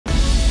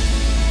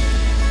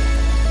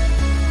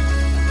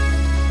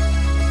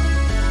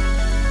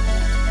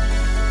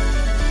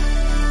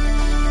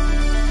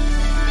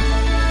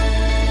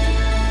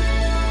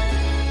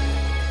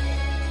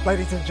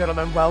Ladies and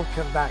gentlemen,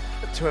 welcome back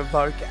to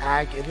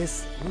evokeAG. In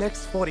this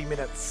next 40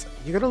 minutes,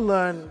 you're going to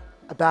learn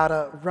about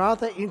a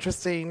rather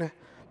interesting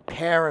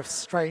pair of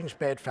strange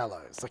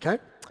bedfellows, okay?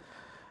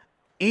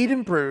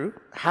 Brew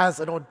has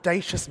an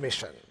audacious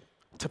mission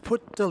to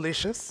put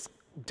delicious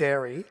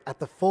dairy at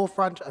the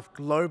forefront of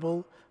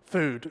global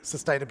food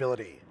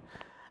sustainability.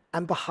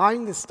 And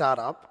behind this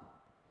startup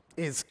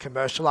is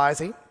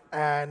commercializing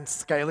and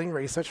scaling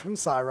research from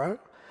CSIRO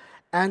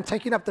and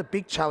taking up the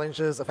big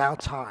challenges of our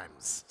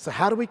times. So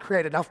how do we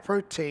create enough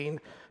protein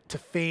to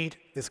feed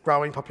this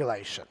growing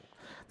population?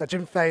 Now,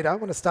 Jim Fader, I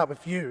want to start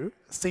with you,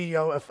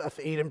 CEO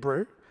of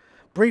Brew.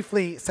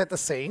 Briefly set the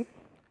scene.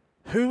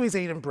 Who is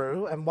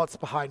Brew and what's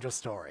behind your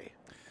story?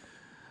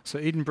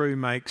 So Brew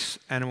makes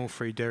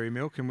animal-free dairy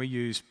milk, and we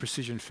use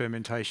precision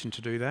fermentation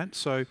to do that.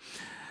 So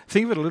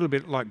think of it a little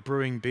bit like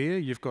brewing beer.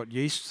 You've got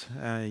yeast.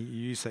 You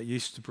use that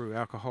yeast to brew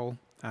alcohol.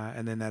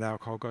 And then that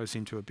alcohol goes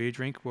into a beer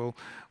drink. Well,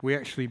 we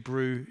actually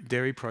brew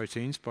dairy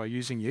proteins by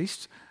using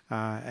yeast,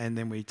 and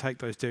then we take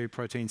those dairy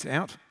proteins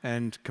out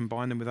and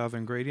combine them with other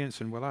ingredients,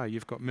 and voila,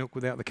 you've got milk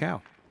without the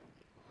cow.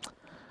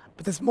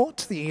 But there's more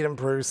to the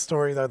Brew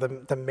story, though,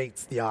 than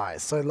meets the eye.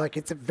 So,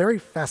 it's a very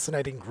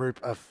fascinating group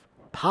of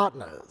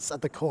partners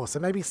at the core. So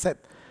maybe set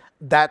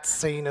that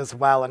scene as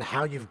well and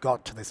how you've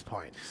got to this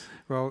point.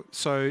 Well,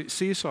 so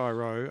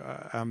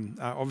CSIRO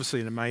are obviously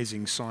an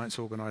amazing science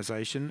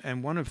organisation,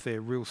 and one of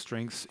their real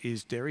strengths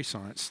is dairy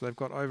science. They've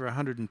got over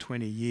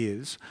 120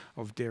 years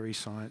of dairy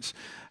science,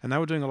 and they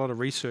were doing a lot of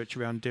research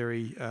around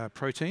dairy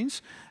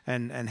proteins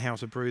and how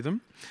to brew them.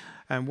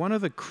 And one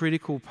of the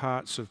critical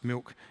parts of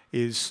milk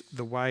is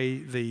the way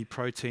the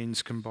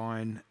proteins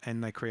combine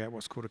and they create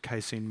what's called a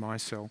casein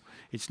micelle.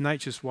 It's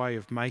nature's way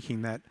of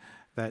making that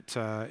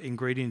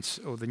ingredients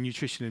or the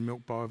nutrition in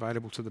milk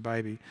bioavailable to the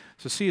baby.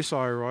 So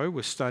CSIRO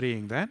was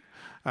studying that,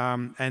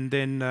 and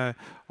then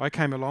I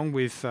came along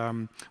with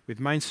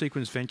Main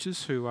Sequence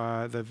Ventures, who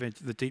are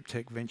the deep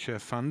tech venture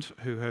fund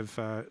who have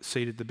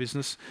seeded the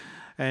business,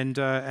 and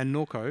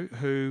Norco,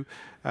 who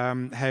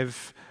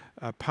have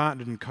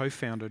partnered and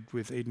co-founded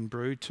with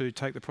Brew to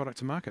take the product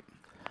to market.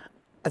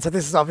 And so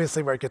this is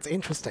obviously where it gets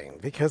interesting,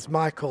 because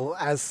Michael,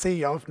 as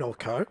CEO of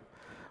Norco,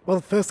 well,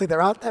 firstly,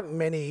 there aren't that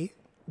many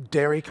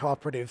dairy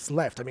cooperatives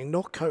left. I mean,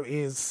 Norco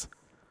is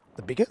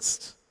the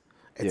biggest.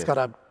 It's got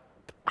a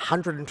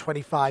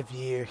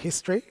 125-year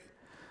history,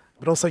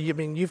 but also,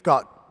 you've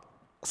got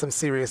some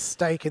serious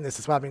stake in this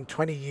as well.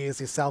 20 years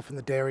yourself in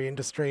the dairy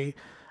industry,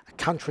 a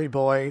country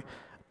boy.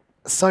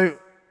 So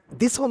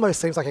this almost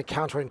seems like a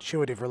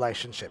counterintuitive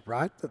relationship,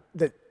 right?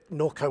 That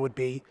Norco would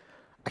be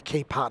a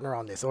key partner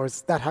on this, or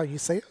is that how you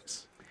see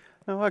it?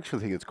 No, I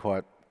actually think it's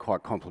quite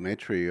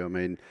complementary.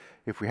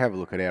 If we have a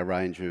look at our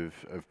range of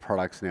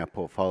products in our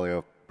portfolio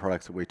of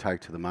products that we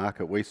take to the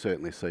market, we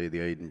certainly see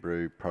the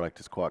Brew product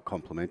as quite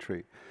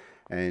complementary.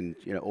 And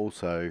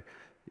also,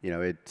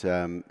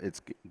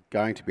 it's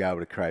going to be able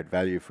to create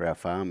value for our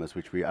farmers,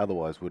 which we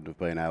otherwise wouldn't have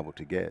been able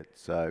to get.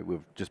 So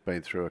we've just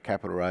been through a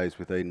capital raise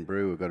with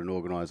Brew. We've got an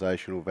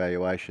organisational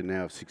valuation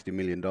now of $60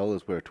 million.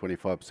 We're a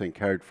 25%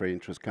 carried-free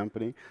interest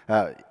company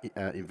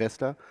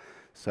investor.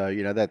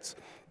 So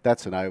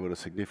that's enabled a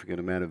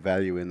significant amount of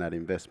value in that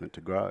investment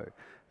to grow.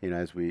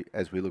 As we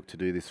look to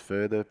do this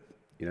further,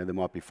 there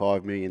might be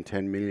 5 million,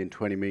 10 million,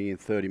 20 million,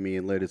 30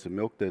 million litres of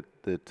milk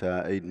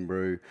that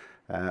Brew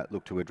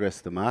look to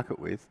address the market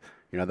with.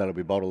 That'll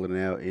be bottled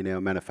in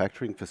our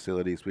manufacturing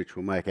facilities, which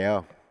will make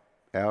our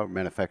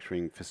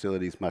manufacturing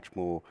facilities much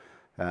more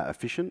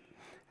efficient.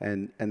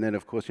 And then,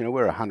 of course,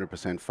 we're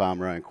 100%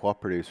 farmer-owned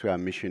cooperative, so our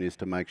mission is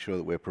to make sure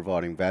that we're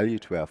providing value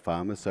to our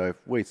farmers. So if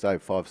we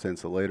save 5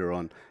 cents a litre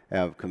on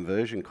our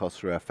conversion costs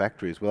through our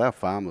factories, well, our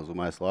farmers will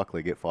most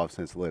likely get 5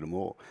 cents a litre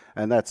more.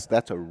 And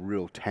that's a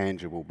real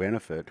tangible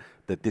benefit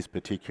that this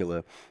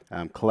particular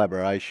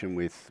collaboration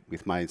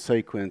with Main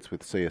Sequence,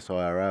 with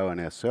CSIRO and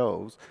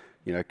ourselves,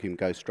 can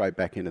go straight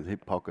back into the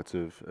hip pockets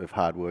of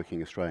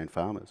hard-working Australian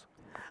farmers.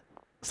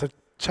 So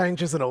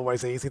change isn't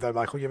always easy, though,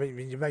 Michael.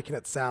 You're making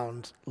it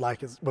sound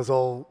like it was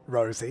all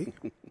rosy.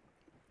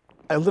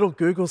 A little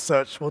Google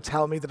search will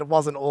tell me that it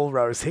wasn't all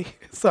rosy.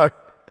 So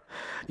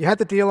you had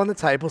the deal on the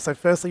table. So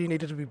firstly, you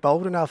needed to be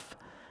bold enough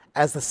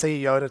as the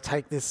CEO to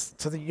take this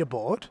to your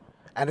board,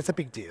 and it's a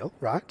big deal,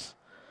 right?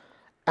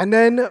 And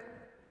then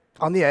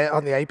on the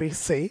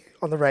ABC,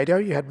 on the radio,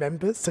 you had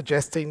members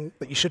suggesting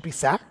that you should be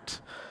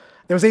sacked.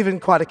 There was even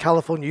quite a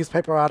colourful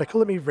newspaper article.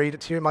 Let me read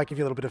it to you. It might give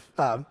you a little bit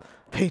of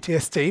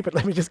PTSD, but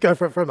let me just go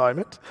for it for a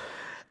moment.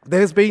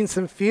 There's been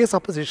some fierce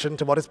opposition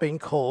to what is being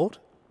called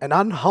an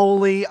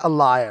unholy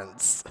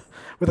alliance,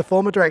 with a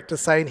former director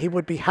saying he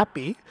would be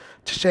happy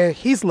to share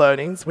his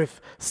learnings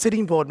with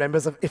sitting board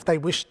members if they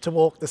wished to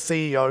walk the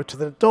CEO to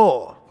the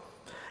door.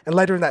 And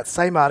later in that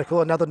same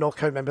article, another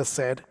Norco member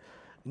said,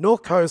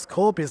 Norco's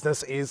core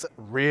business is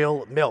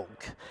real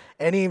milk.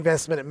 Any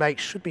investment it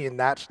makes should be in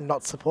that,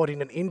 not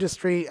supporting an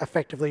industry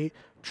effectively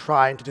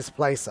trying to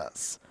displace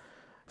us.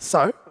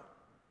 So,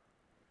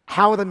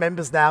 how are the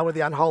members now with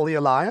the Unholy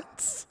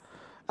Alliance?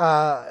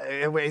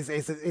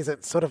 Is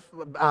it sort of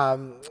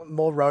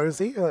more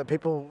rosy?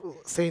 People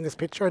seeing this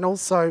picture, and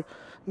also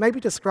maybe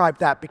describe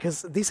that,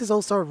 because this is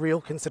also a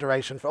real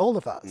consideration for all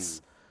of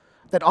us.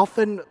 That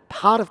often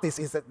part of this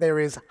is that there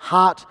is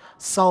heart,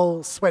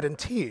 soul, sweat, and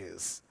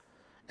tears,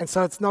 and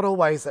so it's not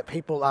always that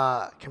people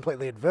are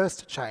completely adverse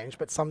to change,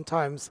 but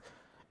sometimes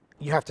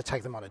you have to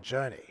take them on a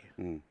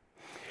journey.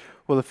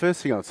 Well, the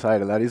first thing I'd say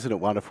to that, isn't it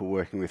wonderful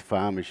working with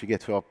farmers? You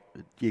get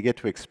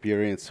to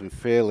experience some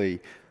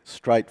fairly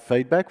straight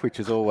feedback, which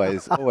is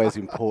always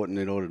important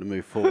in order to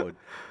move forward.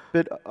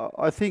 But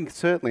I think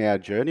certainly our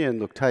journey, and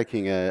look,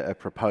 taking a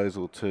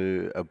proposal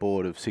to a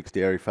board of 6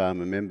 dairy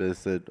farmer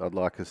members that I'd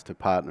like us to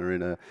partner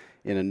in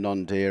a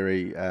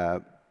non-dairy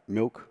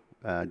milk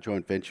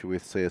joint venture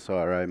with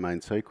CSIRO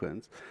main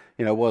sequence,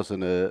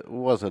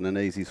 wasn't an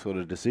easy sort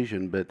of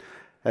decision, but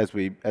as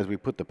we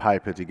put the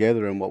paper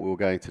together and what we were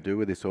going to do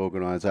with this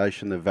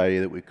organisation, the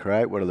value that we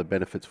create, what are the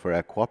benefits for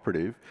our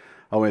cooperative,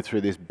 I went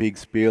through this big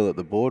spiel at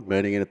the board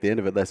meeting, and at the end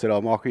of it they said, "Oh,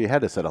 Michael, you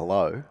had to say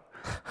hello."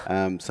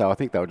 So I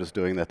think they were just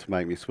doing that to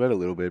make me sweat a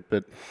little bit.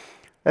 But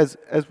as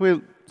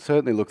we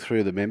certainly look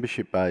through the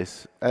membership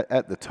base,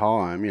 at the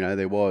time,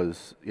 there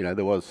was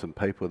some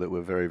people that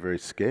were very, very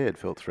scared,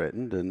 felt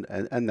threatened,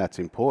 and that's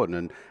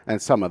important.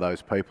 And some of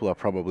those people, I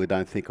probably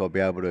don't think I'll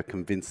be able to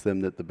convince them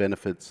that the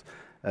benefits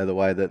the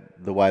way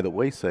that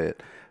we see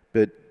it.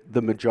 But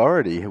the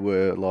majority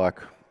were like,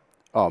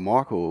 "Oh,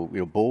 Michael,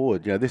 your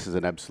board, this is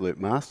an absolute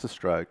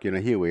masterstroke.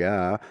 Here we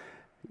are.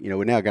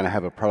 We're now going to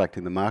have a product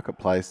in the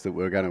marketplace that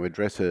we're going to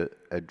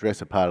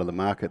address a part of the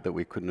market that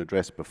we couldn't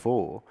address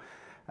before,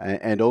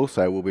 and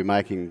also we'll be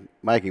making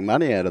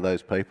money out of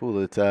those people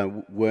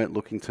that weren't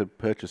looking to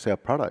purchase our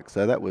products."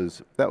 So that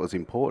was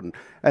important,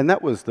 and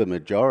that was the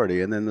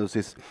majority. And then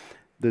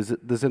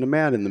there's an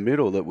amount in the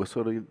middle that we're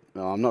sort of,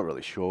 I'm not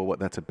really sure what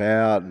that's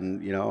about,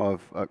 and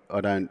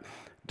I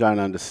don't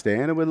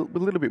understand, and with a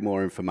little bit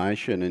more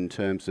information in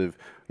terms of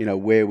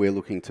where we're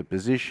looking to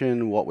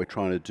position, what we're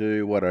trying to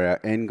do, what are our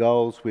end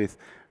goals with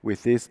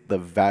this, the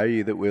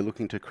value that we're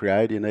looking to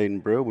create in Eden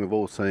Brew. We've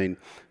all seen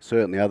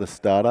certainly other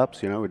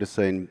startups. We've just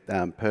seen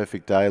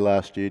Perfect Day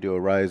last year do a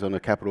raise on a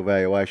capital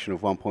valuation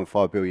of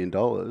 $1.5 billion.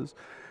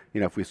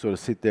 If we sort of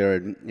sit there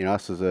and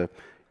us as a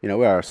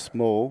we're a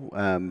small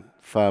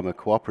farmer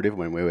cooperative,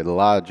 when we're the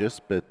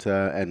largest, but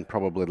and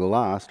probably the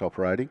last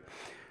operating.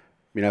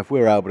 If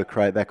we're able to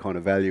create that kind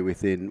of value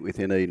within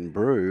Eden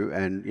Brew,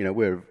 and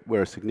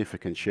we're a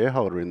significant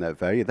shareholder in that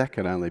value, that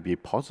can only be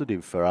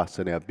positive for us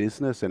and our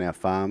business and our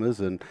farmers,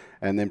 and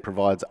then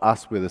provides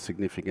us with a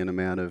significant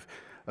amount of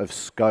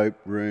scope,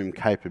 room,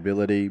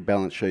 capability,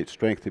 balance sheet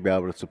strength to be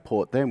able to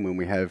support them when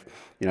we have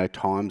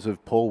times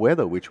of poor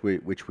weather, which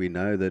we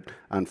know that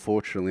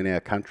unfortunately in our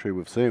country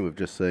we've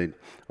just seen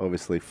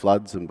obviously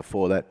floods, and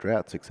before that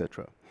droughts,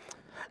 etc.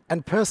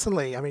 And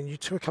personally, you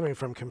two are coming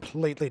from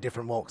completely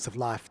different walks of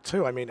life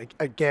too.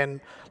 Again,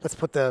 let's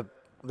put the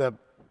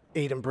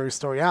Eden Brew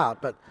story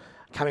out, but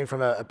coming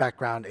from a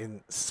background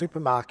in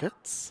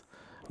supermarkets,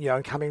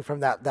 and coming from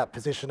that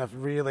position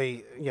of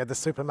really, the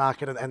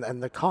supermarket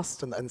and the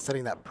cost and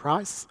setting that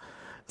price.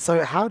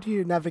 So how do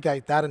you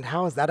navigate that, and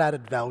how has that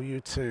added value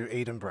to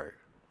Eden Brew?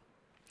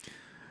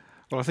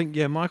 Well, I think,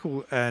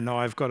 Michael and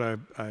I have got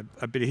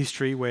a bit of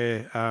history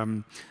where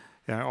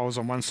I was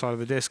on one side of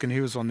the desk and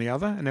he was on the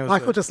other. And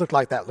Michael just looked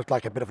like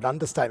a bit of an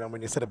understatement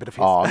when you said a bit of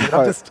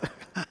history.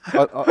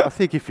 I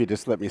think if you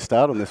just let me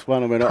start on this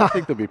one, I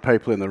think there'll be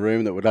people in the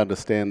room that would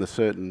understand the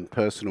certain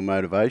personal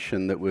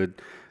motivation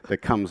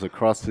that comes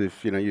across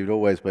if you've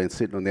always been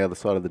sitting on the other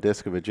side of the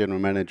desk of a general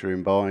manager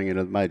in buying in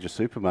a major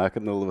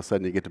supermarket, and all of a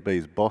sudden you get to be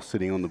his boss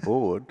sitting on the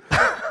board.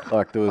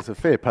 Like, there was a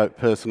fair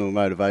personal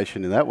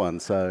motivation in that one.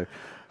 So.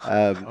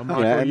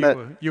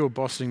 Michael, you were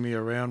bossing me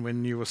around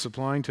when you were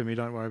supplying to me.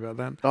 Don't worry about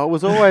that. Oh,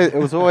 it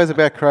was always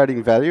about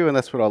creating value, and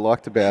that's what I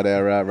liked about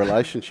our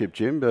relationship,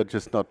 Jim. But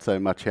just not so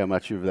much how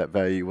much of that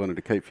value you wanted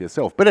to keep for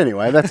yourself. But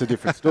anyway, that's a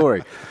different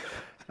story.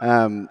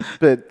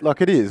 But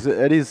like it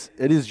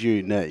is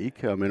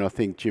unique. I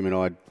think Jim and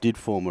I did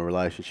form a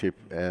relationship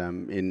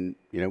when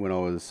I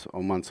was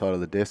on one side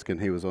of the desk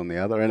and he was on the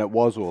other, and it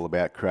was all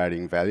about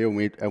creating value,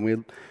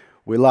 and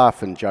we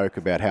laugh and joke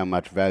about how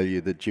much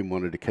value that Jim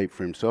wanted to keep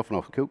for himself, and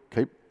I'll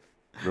keep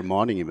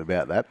reminding him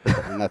about that,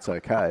 and that's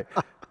okay.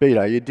 But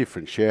you're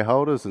different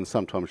shareholders, and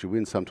sometimes you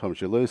win,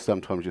 sometimes you lose,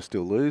 sometimes you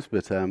still lose,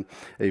 but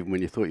even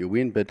when you thought you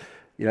win. But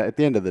at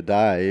the end of the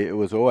day, it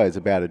was always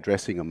about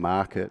addressing a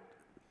market.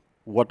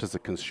 What does the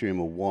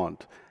consumer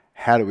want?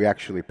 How do we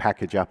actually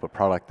package up a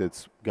product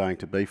that's going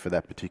to be for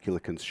that particular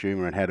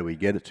consumer, and how do we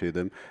get it to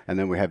them? And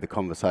then we have the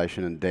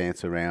conversation and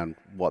dance around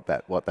what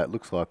that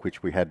looks like,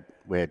 which we had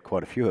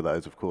quite a few of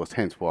those, of course,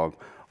 hence why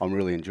I'm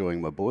really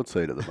enjoying my board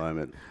seat at the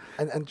moment.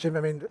 And Jim,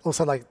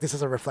 also this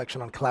is a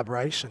reflection on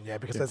collaboration,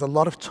 because there's a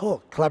lot of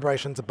talk.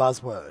 Collaboration's a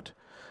buzzword.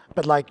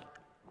 But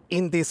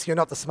in this, you're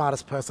not the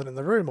smartest person in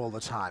the room all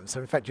the time.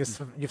 So in fact,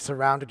 you've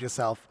surrounded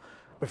yourself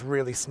with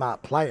really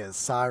smart players,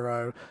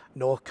 CSIRO,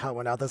 Norco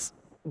and others.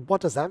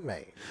 what does that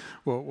mean?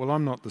 Well,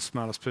 I'm not the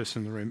smartest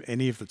person in the room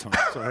any of the time.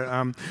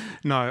 So,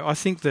 no, I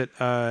think that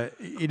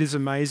it is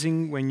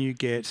amazing when you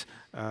get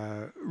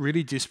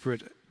really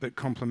disparate but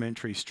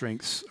complementary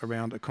strengths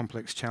around a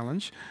complex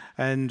challenge.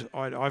 And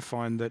I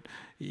find that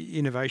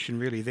innovation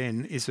really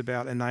then is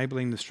about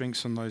enabling the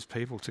strengths in those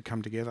people to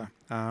come together.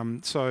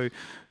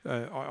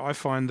 I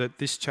find that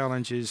this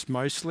challenge is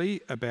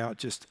mostly about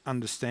just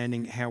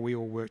understanding how we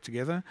all work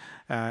together,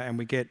 and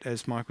we get,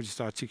 as Michael just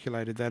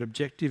articulated, that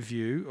objective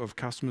view of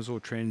customers or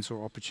trends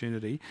or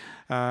opportunity,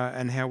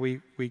 and how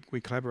we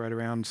collaborate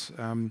around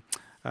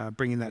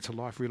bringing that to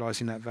life,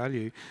 realising that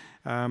value.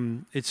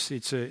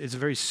 It's a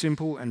very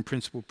simple and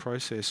principled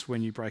process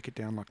when you break it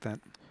down like that.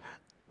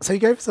 So you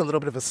gave us a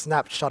little bit of a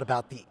snapshot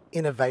about the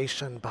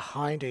innovation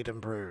behind Eat and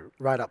Brew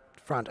right up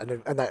front,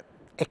 and that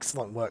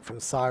excellent work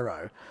from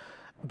Cyro.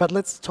 But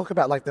let's talk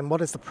about, like, then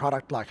what is the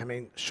product like? I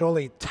mean,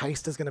 surely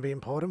taste is going to be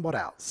important. What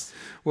else?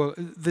 Well,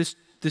 there's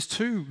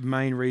two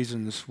main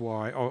reasons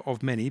why,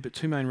 of many, but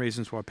two main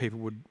reasons why people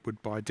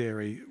would buy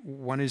dairy.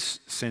 One is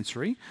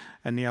sensory,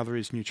 and the other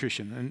is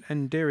nutrition.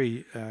 And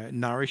dairy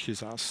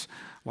nourishes us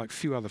like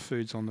few other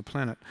foods on the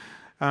planet.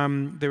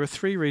 There are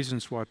three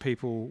reasons why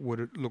people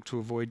would look to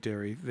avoid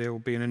dairy. There will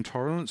be an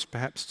intolerance,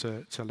 perhaps,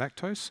 to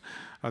lactose.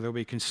 There will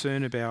be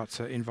concern about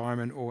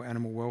environment or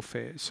animal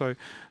welfare. So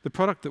the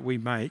product that we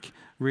make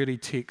really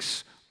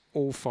ticks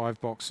all 5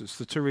 boxes.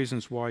 The 2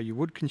 reasons why you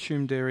would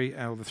consume dairy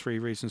are the 3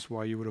 reasons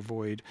why you would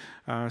avoid.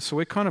 So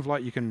we're kind of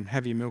like, you can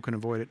have your milk and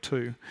avoid it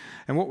too.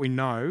 And what we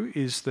know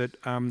is that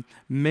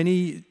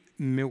many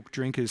milk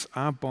drinkers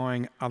are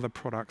buying other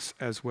products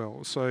as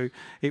well. So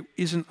it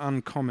isn't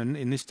uncommon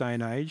in this day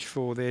and age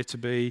for there to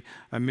be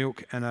a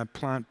milk and a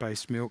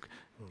plant-based milk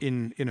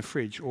in a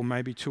fridge, or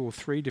maybe 2 or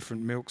 3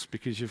 different milks,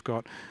 because you've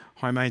got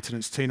high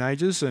maintenance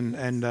teenagers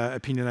and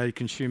opinionated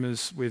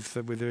consumers with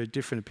their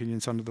different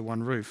opinions under the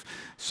one roof.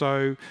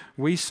 So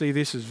we see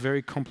this as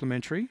very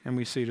complementary, and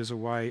we see it as a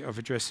way of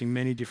addressing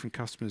many different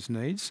customers'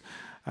 needs.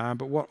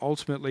 But what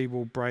ultimately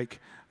will break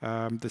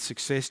the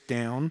success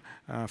down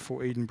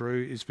for Eat and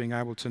Brew is being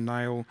able to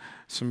nail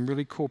some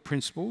really core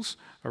principles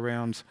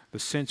around the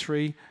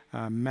sensory,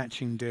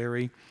 matching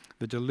dairy,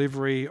 the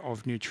delivery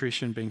of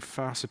nutrition being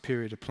far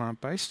superior to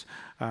plant-based,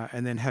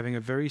 and then having a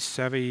very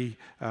savvy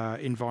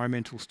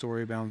environmental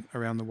story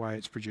around the way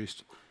it's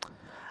produced.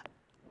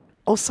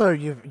 Also,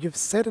 you've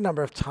said a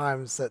number of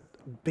times that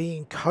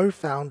being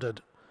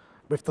co-founded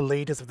with the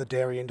leaders of the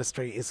dairy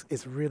industry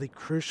is really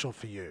crucial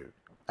for you.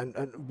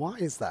 And why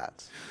is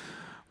that?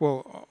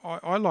 Well,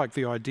 I like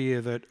the idea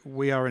that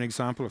we are an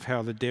example of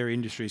how the dairy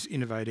industry is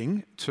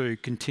innovating to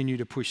continue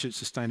to push its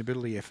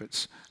sustainability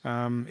efforts.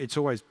 It's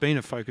always been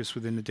a focus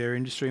within the dairy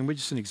industry, and we're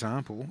just an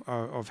example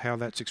of how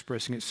that's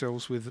expressing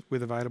itself with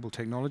available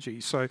technology.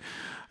 So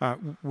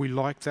we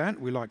like that.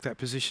 We like that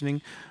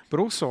positioning. But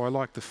also I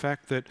like the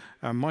fact that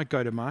my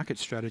go-to-market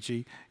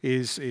strategy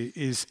is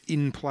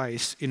in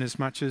place, in as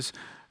much as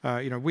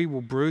we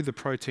will brew the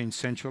protein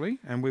centrally,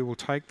 and we will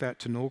take that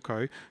to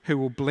Norco, who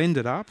will blend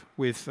it up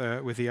with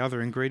the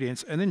other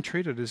ingredients and then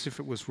treat it as if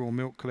it was raw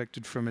milk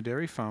collected from a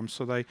dairy farm.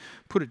 So they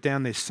put it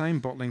down their same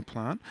bottling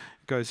plant,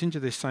 goes into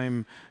their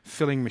same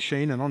filling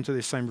machine and onto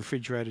their same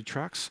refrigerated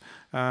trucks.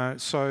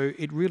 So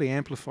it really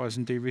amplifies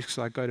and de-risks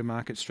our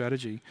go-to-market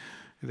strategy.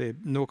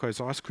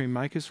 Norco's ice cream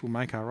makers will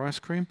make our ice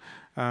cream.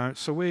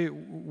 So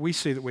we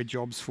see that we're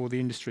jobs for the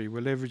industry.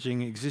 We're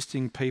leveraging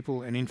existing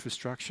people and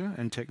infrastructure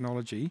and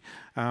technology,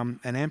 and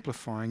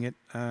amplifying it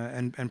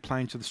and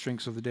playing to the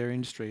strengths of the dairy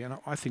industry. And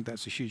I think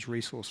that's a huge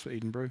resource for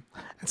Eat and Brew.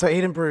 And so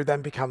Eat and Brew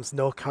then becomes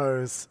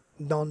Norco's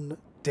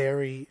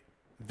non-dairy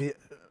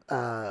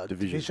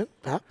division,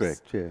 perhaps?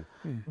 Correct,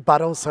 yeah.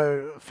 But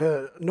also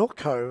for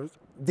Norco,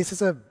 this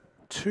is a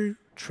 $2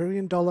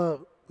 trillion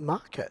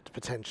market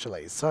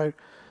potentially. So,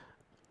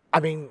 I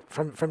mean,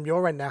 from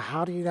your end now,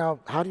 how do you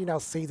now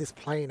see this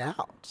playing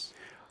out?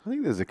 I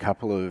think there's a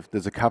couple of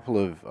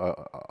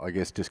I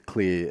guess just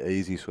clear,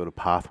 easy sort of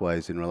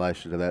pathways in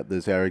relation to that.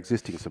 There's our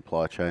existing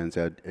supply chains,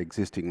 our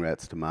existing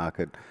routes to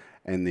market,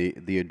 and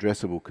the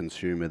addressable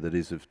consumer that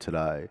is of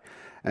today.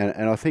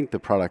 And I think the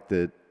product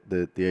that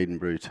the Eat and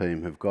Brew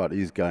team have got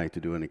is going to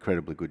do an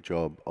incredibly good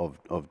job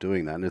of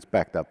doing that, and it's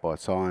backed up by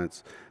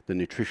science. The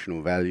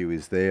nutritional value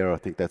is there. I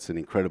think that's an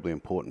incredibly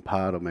important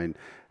part. I mean,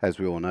 as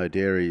we all know,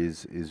 dairy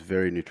is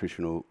very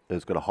nutritional.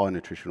 It's got a high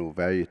nutritional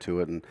value to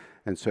it,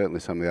 and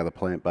certainly some of the other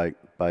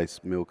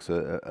plant-based milks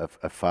are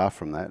far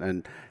from that.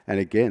 And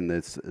again,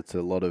 it's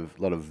a lot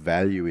of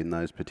value in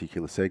those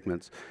particular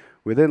segments.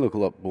 We then look a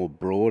lot more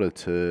broader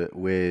to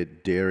where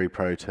dairy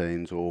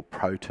proteins or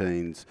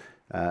proteins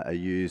are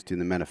used in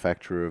the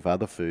manufacture of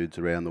other foods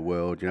around the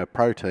world. You know,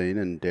 protein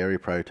and dairy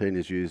protein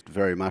is used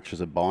very much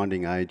as a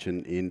binding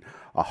agent in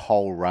a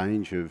whole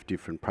range of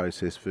different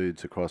processed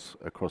foods across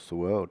the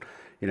world.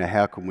 You know,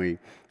 how can we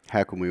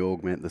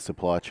augment the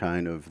supply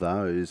chain of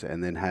those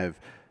and then have,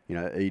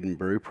 Eden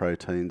Brew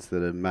proteins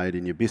that are made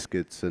in your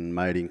biscuits and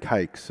made in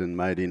cakes and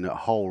made in a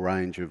whole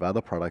range of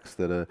other products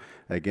that are,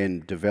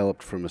 again,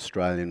 developed from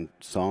Australian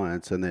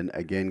science and then,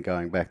 again,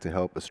 going back to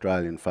help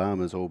Australian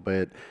farmers,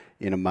 albeit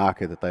in a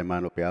market that they may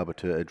not be able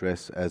to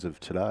address as of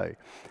today.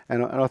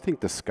 And I think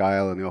the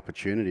scale and the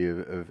opportunity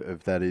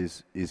of that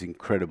is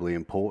incredibly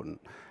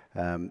important.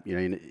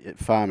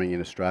 Farming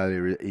in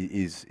Australia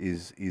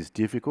is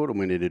difficult, and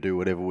we need to do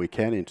whatever we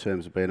can in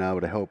terms of being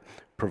able to help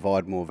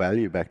provide more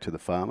value back to the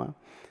farmer.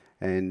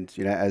 And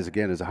as a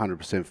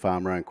 100%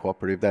 farmer-owned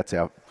cooperative, that's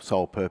our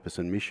sole purpose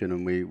and mission,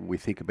 and we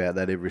think about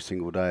that every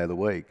single day of the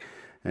week.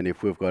 And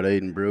if we've got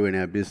Eden Brew in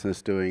our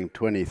business doing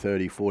 20,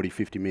 30, 40,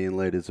 50 million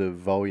litres of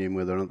volume,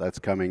 whether or not that's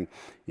coming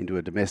into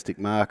a domestic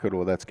market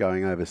or that's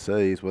going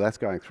overseas, well, that's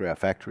going through our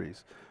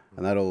factories.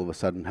 And that all of a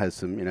sudden has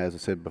some, as I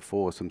said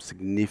before, some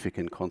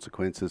significant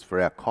consequences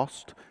for our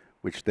cost,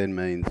 which then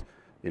means,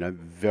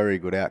 very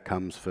good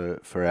outcomes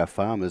for our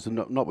farmers,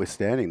 and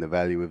notwithstanding the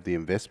value of the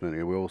investment.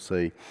 We all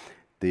see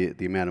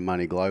the amount of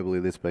money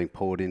globally that's being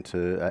poured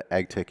into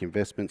ag tech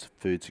investments,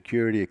 food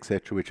security,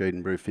 etc., which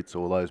Eden Brew fits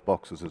all those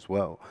boxes as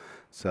well.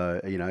 So,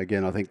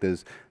 again, I think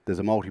there's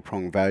a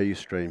multi-pronged value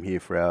stream here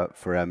for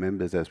our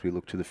members as we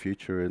look to the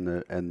future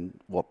and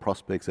what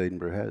prospects Eden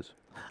Brew has.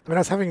 I mean, I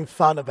was having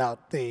fun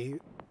about the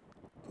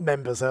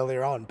members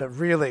earlier on, but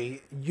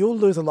really, you'll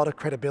lose a lot of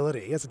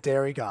credibility as a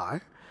dairy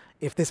guy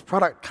if this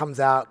product comes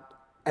out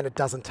and it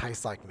doesn't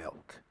taste like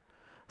milk.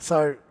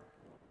 So,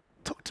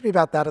 talk to me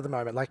about that at the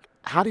moment. Like,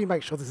 how do you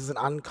make sure this is an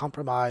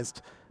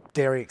uncompromised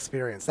dairy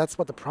experience? That's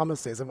what the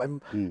promise is.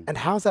 And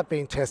how's that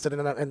being tested?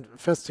 And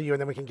first to you, and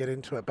then we can get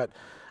into it. But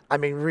I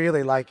mean,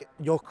 really, like,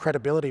 your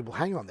credibility will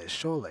hang on this,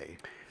 surely.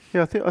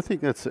 Yeah, I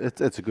think that's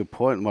a good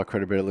point. My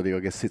credibility, I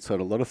guess, sits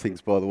on a lot of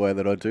things by the way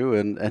that I do,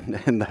 and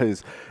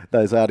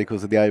those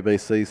articles of the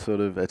ABC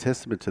sort of a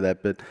testament to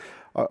that. But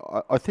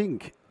I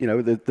think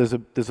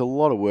there's a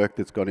lot of work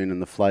that's gone in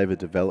the flavour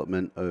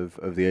development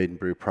of the Eden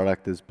Brew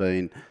product. There's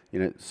been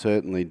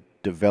certainly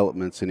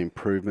developments and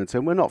improvements,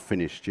 and we're not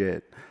finished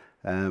yet.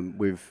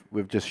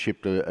 We've just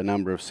shipped a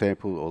number of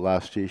samples, or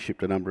last year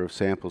shipped a number of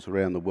samples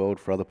around the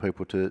world for other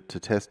people to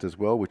test as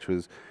well, which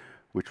was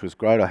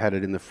great. I had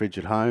it in the fridge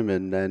at home,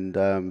 and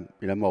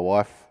my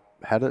wife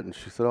had it, and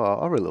she said, "Oh,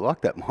 I really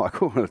like that,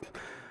 Michael."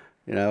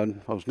 And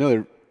I was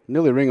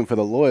nearly ringing for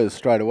the lawyers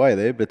straight away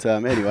there. But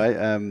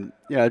anyway,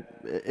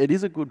 it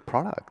is a good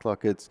product.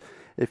 Like,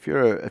 if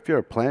you're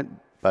a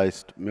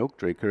plant-based milk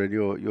drinker and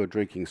you're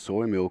drinking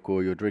soy milk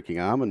or you're drinking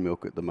almond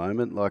milk at the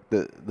moment, like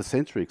the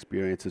sensory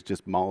experience is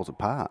just miles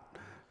apart.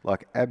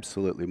 Like,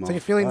 absolutely miles apart. So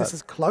you're feeling this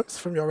is close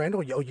from your end,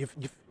 or you've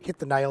hit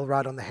the nail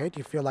right on the head?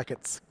 You feel like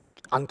it's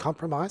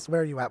uncompromised?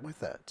 Where are you at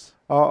with it?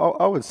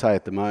 I would say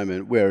at the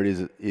moment where it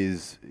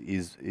is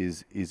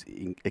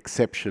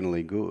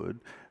exceptionally good.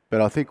 But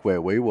I think where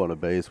we want to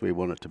be is we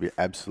want it to be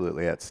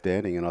absolutely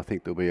outstanding, and I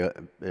think there'll be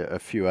a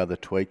few other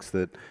tweaks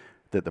that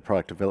the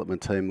product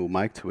development team will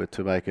make to it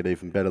to make it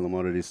even better than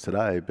what it is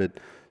today. But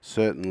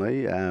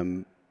certainly,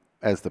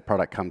 as the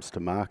product comes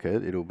to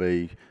market, it'll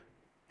be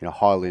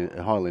highly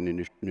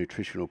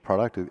nutritional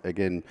product.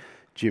 Again,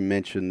 Jim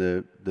mentioned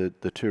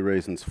the 2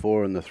 reasons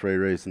for and the 3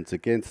 reasons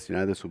against.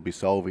 This will be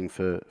solving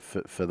for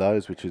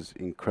those, which is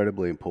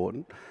incredibly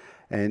important.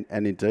 And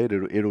indeed,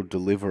 it'll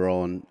deliver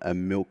on a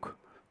milk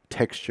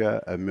texture,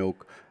 a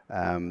milk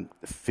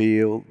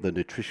feel, the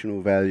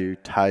nutritional value,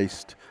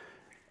 taste.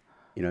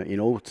 In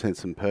all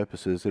intents and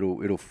purposes,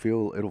 it'll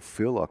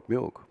feel like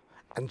milk.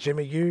 And Jim,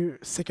 are you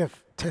sick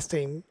of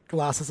testing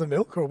glasses of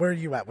milk, or where are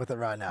you at with it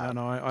right now?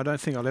 No, I don't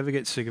think I'll ever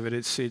get sick of it.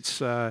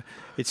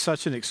 It's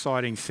such an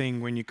exciting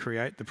thing when you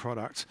create the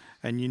product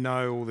and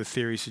all the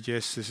theory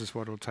suggests this is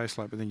what it'll taste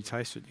like, but then you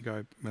taste it and you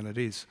go, well, it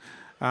is.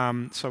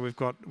 So we've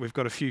got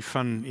a few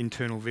fun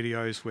internal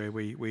videos where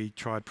we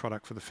tried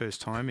product for the first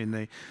time in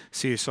the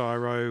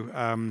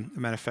CSIRO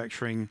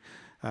manufacturing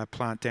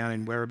plant down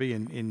in Werribee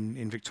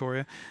in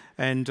Victoria,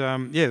 and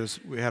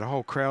we had a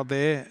whole crowd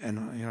there,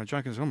 and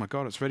Jenkins, oh my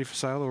God, it's ready for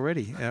sale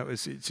already.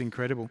 It's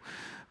incredible.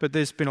 But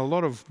there's been a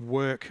lot of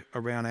work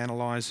around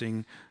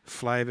analysing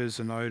flavours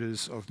and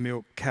odours of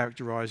milk,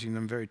 characterising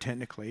them very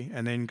technically,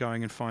 and then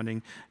going and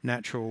finding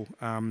natural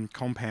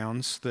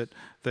compounds that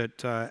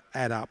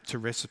add up to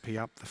recipe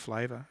up the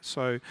flavour.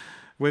 So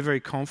we're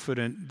very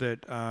confident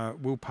that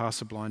we'll pass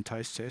a blind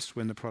taste test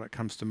when the product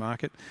comes to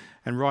market.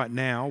 And right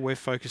now, we're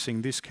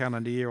focusing this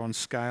calendar year on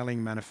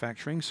scaling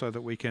manufacturing so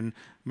that we can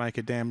make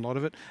a damn lot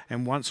of it.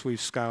 And once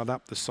we've scaled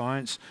up the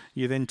science,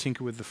 you then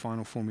tinker with the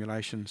final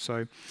formulation.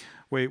 So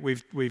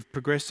we've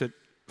progressed it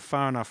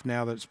far enough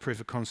now that it's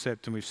proof of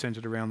concept, and we've sent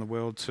it around the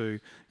world to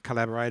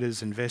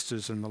collaborators,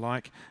 investors and the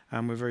like.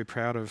 We're very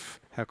proud of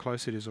how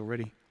close it is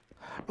already.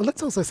 Well,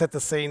 let's also set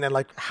the scene then.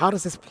 Like, how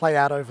does this play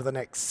out over the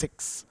next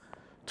 6,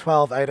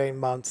 12, 18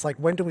 months? Like,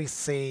 when do we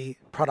see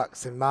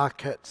products in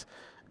market?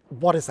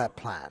 What is that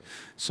plan?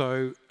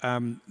 So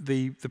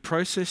the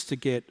process to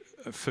get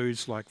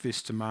foods like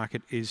this to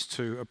market is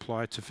to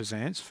apply to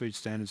FSANZ, Food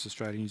Standards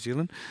Australia New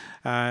Zealand,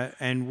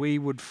 and we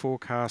would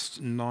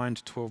forecast 9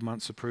 to 12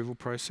 months approval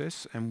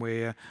process, and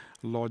we're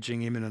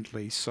lodging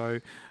imminently. So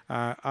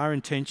our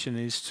intention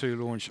is to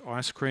launch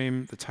ice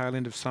cream the tail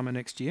end of summer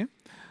next year.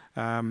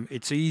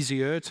 It's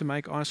easier to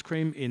make ice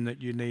cream in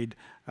that you need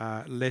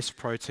less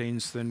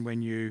proteins than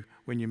when you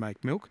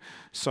make milk.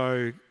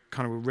 So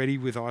kind of we're ready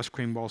with ice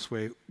cream whilst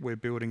we're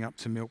building up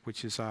to milk,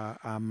 which is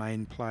our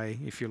main play,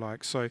 if you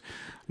like. So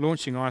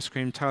launching ice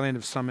cream tail end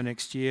of summer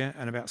next year,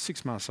 and about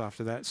 6 months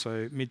after that,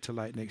 so mid to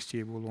late next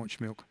year, we'll launch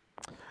milk.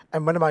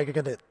 And when am I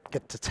going to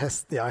get to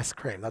test the ice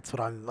cream? That's what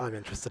I'm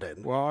interested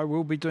in. Well, I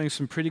will be doing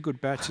some pretty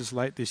good batches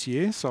late this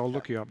year, so I'll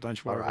look you up. Don't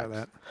you worry about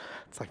that.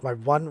 It's like my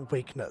one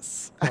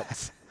weakness.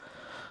 At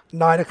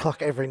 9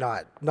 o'clock every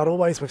night. Not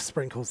always with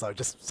sprinkles, though,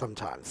 just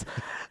sometimes.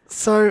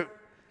 So,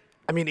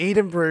 I mean, Eat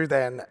and Brew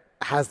then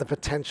has the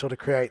potential to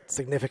create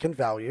significant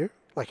value.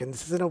 And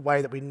this is in a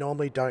way that we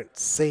normally don't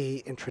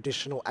see in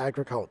traditional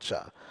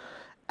agriculture.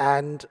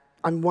 And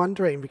I'm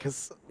wondering,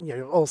 because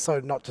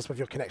also not just with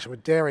your connection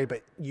with dairy,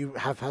 but you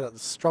have had a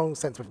strong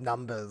sense with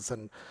numbers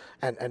and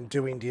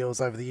doing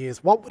deals over the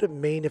years. What would it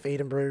mean if Eat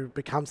and Brew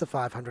becomes a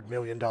 $500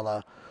 million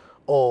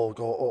org,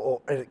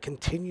 or it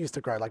continues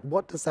to grow?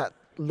 What does that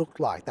look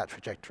like, that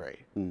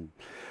trajectory?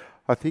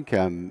 I think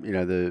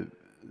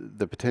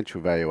the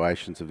potential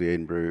valuations of the Eat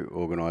and Brew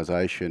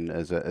organisation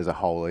as a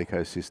whole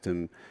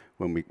ecosystem,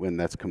 when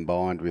that's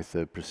combined with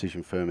the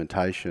precision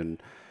fermentation.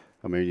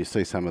 I mean, you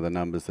see some of the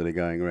numbers that are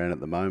going around at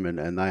the moment,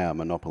 and they are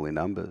monopoly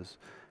numbers.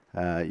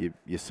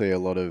 You see a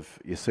lot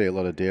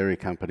of dairy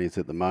companies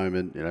at the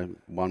moment.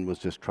 One was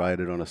just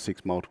traded on a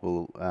 6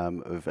 multiple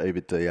of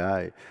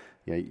EBITDA.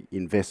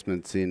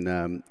 Investments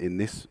in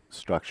this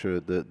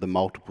structure, the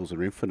multiples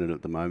are infinite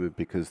at the moment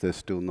because they're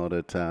still not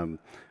at an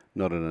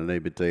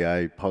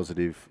EBITDA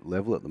positive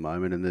level at the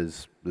moment, and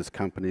there's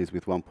companies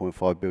with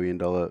 $1.5 billion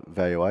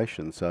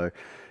valuation. So,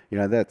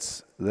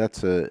 that's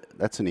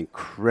an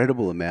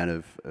incredible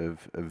amount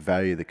of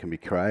value that can be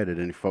created.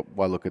 And if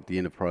I look at the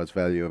enterprise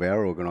value of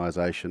our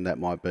organisation, that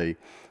might be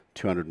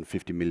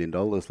 $250 million,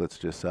 let's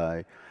just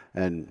say.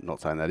 And not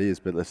saying that is,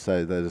 but let's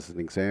say that as an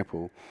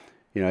example.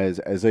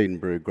 As Eat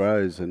and Brew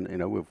grows,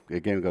 and we've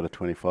again got a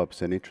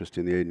 25% interest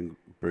in the Eat and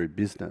Brew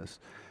business.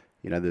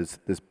 There's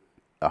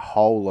a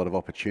whole lot of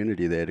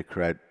opportunity there to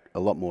create a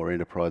lot more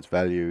enterprise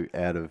value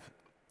out of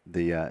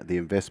the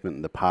investment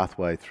and the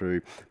pathway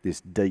through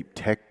this deep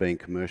tech being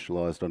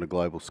commercialised on a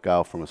global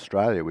scale from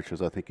Australia, which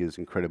I think is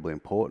incredibly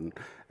important,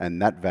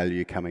 and that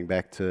value coming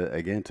back to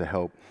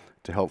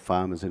help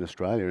farmers in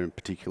Australia, and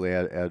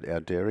particularly our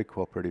dairy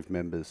cooperative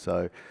members.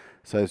 So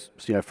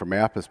from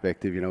our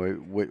perspective,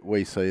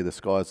 we see the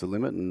sky's the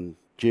limit, and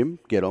Jim,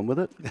 get on with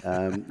it.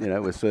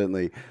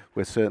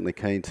 We're certainly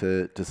keen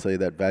to see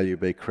that value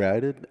be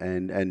created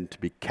and to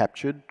be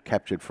captured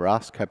for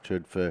us,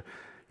 captured for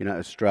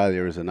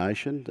Australia as a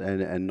nation,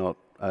 and not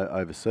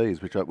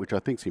overseas, which I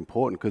think is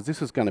important, because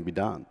this is going to be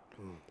done.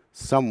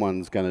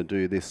 Someone's going to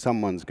do this.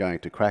 Someone's going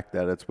to crack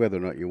that. It's whether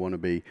or not you want to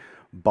be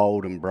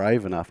bold and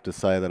brave enough to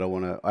say that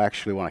I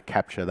actually want to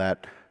capture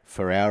that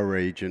for our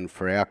region,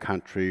 for our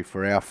country,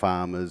 for our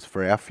farmers,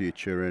 for our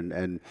future,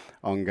 and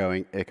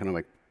ongoing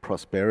economic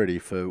prosperity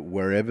for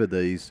wherever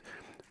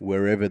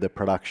the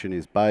production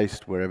is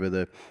based,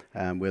 whether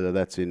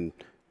that's in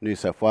New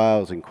South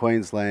Wales, in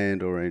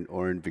Queensland, or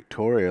in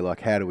Victoria.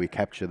 How do we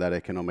capture that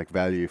economic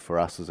value for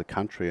us as a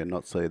country and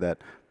not see that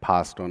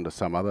passed on to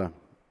some other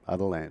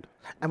land?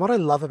 And what I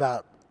love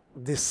about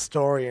this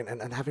story,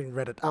 and having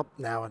read it up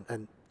now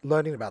and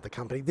learning about the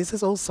company, this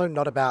is also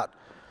not about,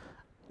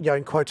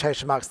 in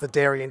quotation marks, the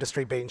dairy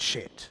industry being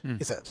shit,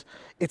 is it?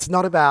 It's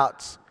not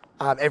about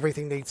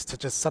everything needs to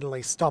just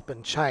suddenly stop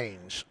and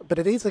change, but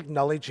it is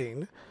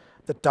acknowledging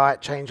that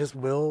diet changes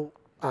will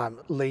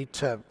lead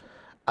to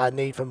a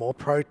need for more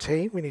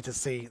protein. We need to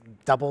see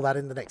double that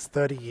in the next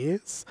 30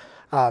 years.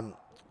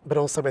 But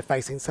also we're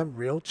facing some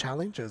real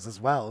challenges as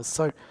well.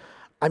 So,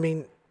 I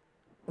mean,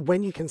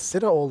 when you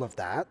consider all of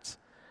that,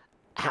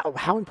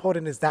 how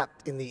important is that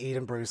in the Eat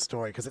and Brew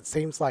story? Because it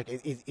seems like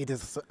it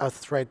is a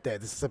thread there.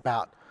 This is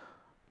about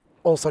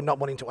also not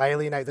wanting to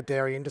alienate the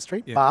dairy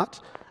industry, but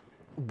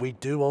we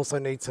do also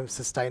need some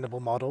sustainable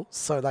models.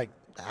 So,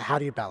 how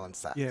do you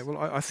balance that? Yeah, well,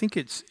 I think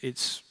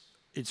it's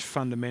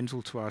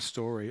fundamental to our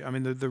story. I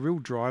mean, the real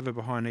driver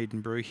behind Eat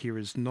and Brew here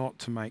is not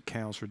to make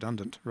cows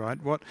redundant,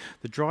 right? What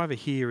the driver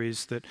here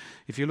is that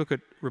if you look at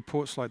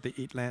reports like the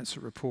Eat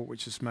Lancet report,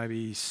 which is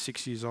maybe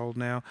 6 years old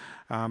now,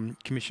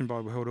 commissioned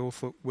by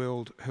the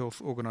World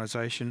Health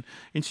Organization,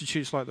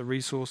 institutes like the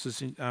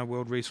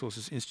World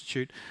Resources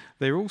Institute,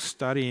 they're all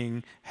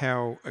studying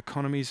how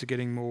economies are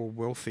getting more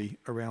wealthy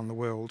around the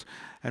world.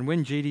 And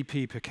when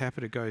GDP per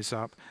capita goes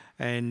up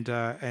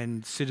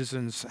and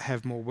citizens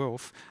have more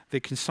wealth, their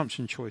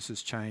consumption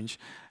choices change.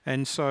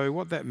 And so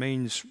what that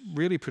means,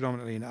 really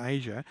predominantly in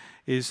Asia,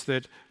 is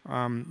that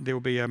there will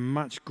be a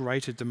much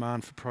greater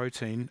demand for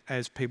protein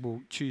as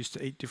people choose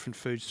to eat different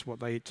foods to what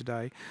they eat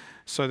today.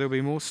 So there'll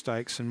be more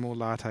steaks and more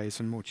lattes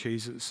and more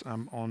cheeses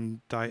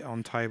on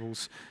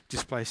tables,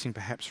 displacing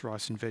perhaps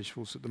rice and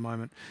vegetables at the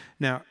moment.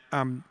 Now,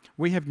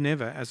 we have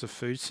never, as a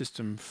food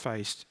system,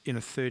 faced in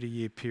a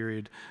 30-year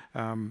period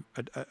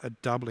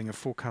a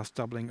forecast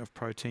doubling of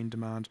protein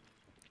demand.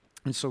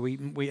 And so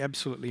we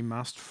absolutely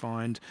must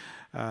find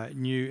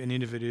new and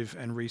innovative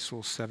and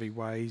resource-savvy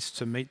ways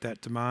to meet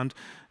that demand,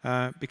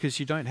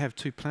 because you don't have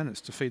two planets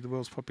to feed the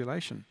world's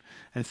population,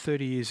 and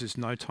 30 years is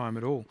no time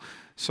at all.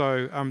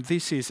 So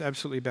this is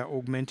absolutely about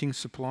augmenting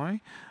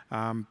supply,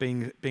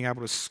 being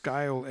able to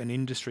scale an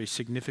industry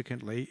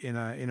significantly in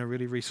a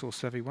really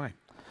resource-savvy way.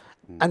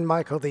 And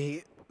Michael,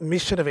 the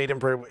mission of Eat and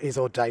Brew is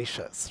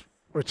audacious,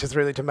 which is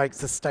really to make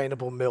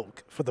sustainable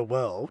milk for the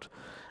world.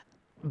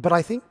 But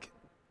I think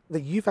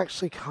that you've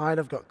actually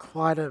kind of got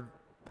quite a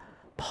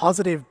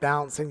positive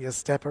bounce in your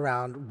step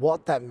around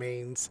what that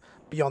means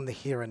beyond the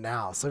here and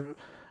now. So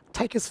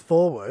take us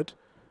forward.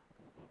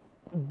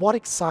 What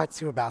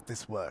excites you about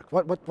this work?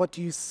 What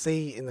do you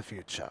see in the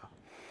future?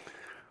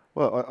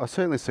 Well, I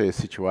certainly see a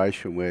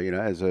situation where, you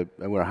know,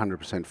 we're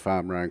 100%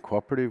 farmer-owned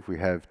cooperative. We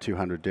have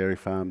 200 dairy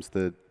farms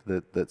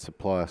that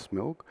supply us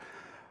milk.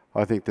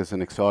 I think there's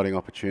an exciting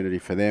opportunity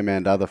for them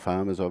and other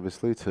farmers,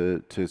 obviously,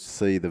 to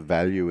see the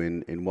value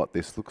in what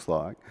this looks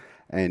like,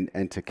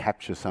 and to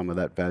capture some of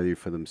that value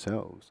for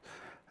themselves.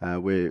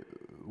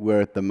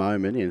 We're at the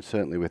moment, and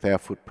certainly with our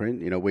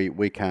footprint, you know,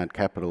 we can't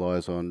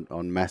capitalise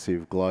on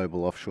massive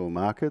global offshore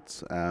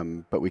markets,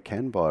 but we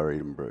can via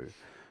Eat and Brew.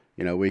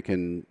 You know, we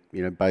can,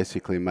 you know,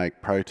 basically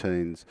make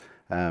proteins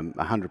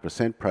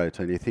 100%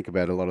 protein. You think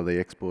about a lot of the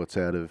exports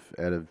out of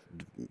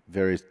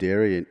various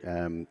dairy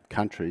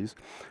countries,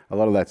 a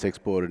lot of that's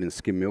exported in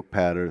skim milk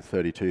powder at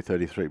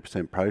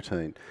 32-33%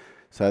 protein.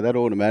 So that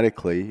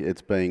automatically,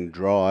 it's being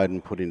dried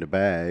and put into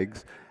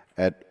bags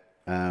at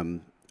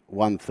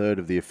 1/3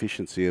 of the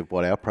efficiency of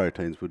what our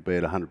proteins would be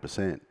at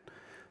 100%.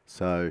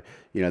 So,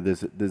 you know,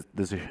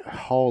 there's a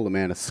whole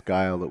amount of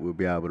scale that we'll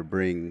be able to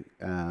bring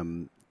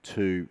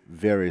to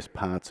various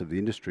parts of the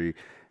industry.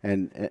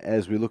 And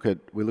as we look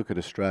at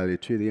Australia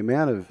too, the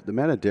amount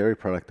of dairy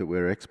product that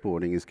we're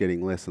exporting is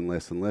getting less and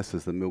less and less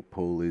as the milk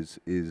pool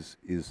is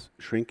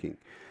shrinking.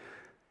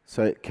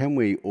 So can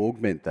we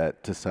augment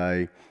that to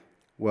say,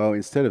 well,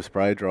 instead of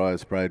spray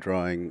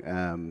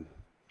drying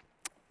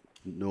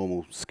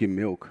normal skim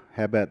milk,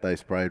 how about they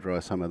spray dry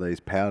some of these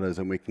powders,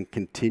 and we can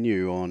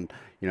continue on,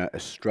 you know,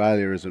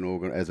 Australia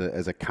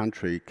as a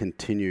country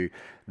continue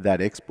that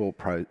export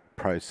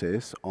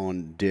process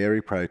on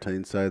dairy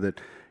protein, so that,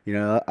 you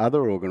know,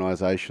 other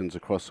organisations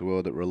across the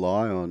world that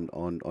rely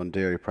on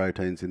dairy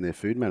proteins in their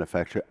food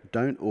manufacture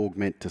don't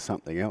augment to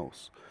something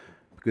else.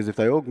 Because if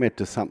they augment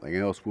to something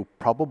else, we'll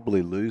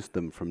probably lose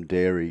them from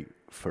dairy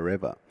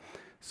forever.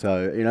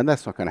 So, you know,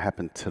 that's not going to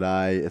happen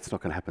today, it's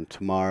not going to happen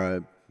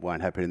tomorrow,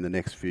 won't happen in the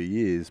next few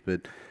years,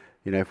 but,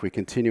 you know, if we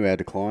continue our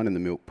decline in the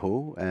milk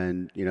pool,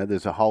 and, you know,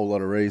 there's a whole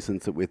lot of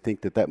reasons that we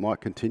think that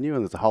might continue,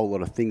 and there's a whole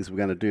lot of things we're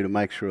going to do to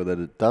make sure that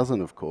it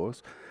doesn't, of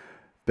course.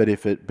 But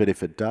if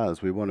it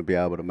does, we want to be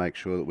able to make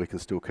sure that we can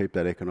still keep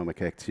that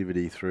economic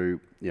activity through,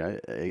 you know,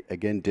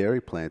 again, dairy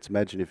plants.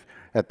 Imagine if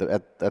at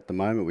the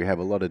moment we have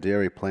a lot of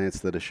dairy plants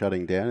that are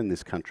shutting down in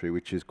this country,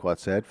 which is quite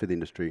sad for the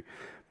industry.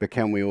 But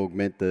can we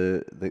augment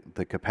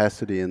the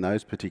capacity in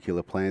those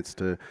particular plants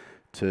to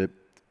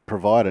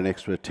provide an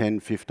extra 10,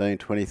 15,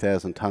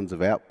 20,000 tonnes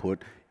of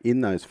output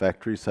in those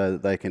factories, so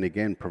that they can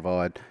again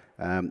provide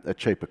a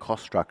cheaper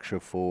cost structure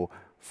for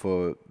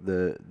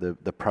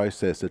the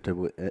processor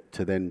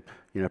to then,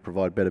 you know,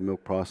 provide better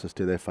milk prices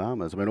to their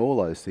farmers. I mean, all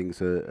those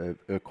things are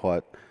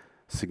quite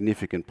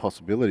significant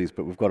possibilities,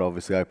 but we've got to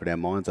obviously open our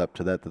minds up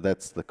to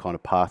that's the kind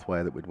of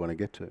pathway that we'd want to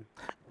get to.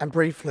 And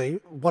briefly,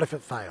 what if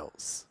it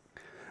fails?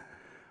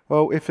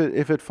 Well, if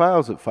it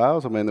fails, it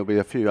fails. I mean, there'll be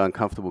a few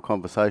uncomfortable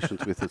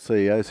conversations with the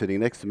CEO sitting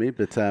next to me,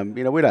 but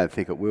you know, we don't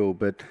think it will.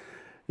 But,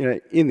 you know,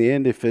 in the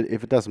end, if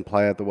it doesn't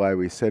play out the way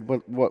we said,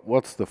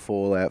 what's the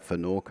fallout for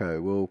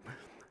Norco? Well,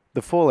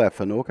 the fallout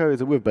for Norco is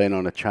that we've been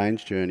on a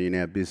change journey in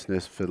our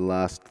business for the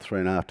last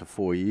 3.5 to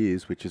 4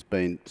 years, which has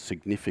been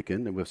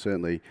significant, and we've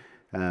certainly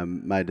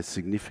made a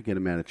significant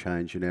amount of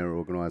change in our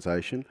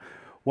organisation.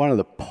 One of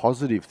the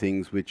positive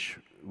things, which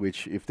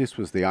if this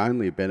was the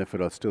only benefit,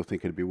 I still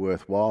think it'd be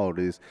worthwhile,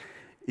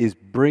 is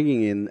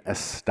bringing in a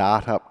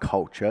startup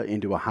culture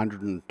into a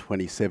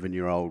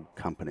 127-year-old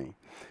company.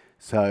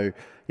 So,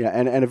 you know,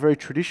 and a very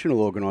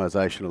traditional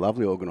organisation, a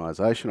lovely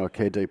organisation, I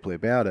care deeply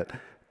about it.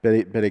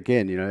 But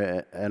again, you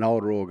know, an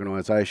older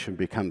organisation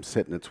becomes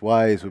set in its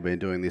ways. We've been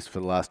doing this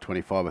for the last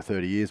 25 or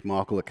 30 years,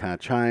 Michael. It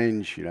can't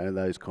change. You know,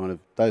 those kind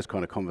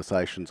of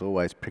conversations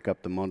always prick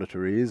up the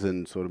monitor ears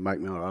and sort of make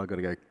me, oh, I've got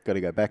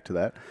to go back to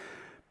that.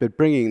 But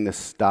bringing the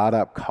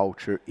startup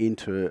culture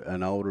into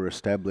an older,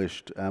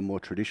 established, more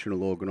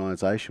traditional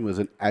organisation was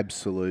an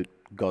absolute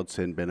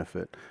godsend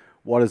benefit.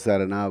 What has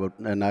that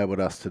enabled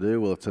us to do?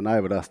 Well, it's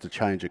enabled us to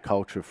change a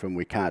culture from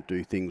we can't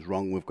do things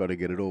wrong, we've got to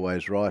get it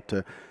always right,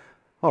 to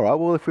All right,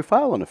 well, if we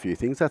fail on a few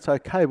things, that's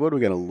okay. What are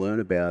we going to learn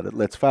about it?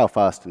 Let's fail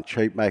fast and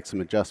cheap, make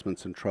some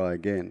adjustments and try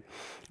again.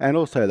 And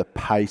also the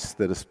pace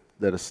that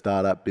a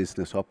startup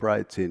business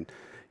operates in.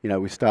 You know,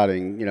 we're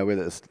starting, you know,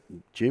 whether it's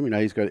Jim, you know,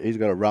 he's got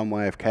a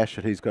runway of cash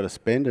that he's got to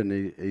spend,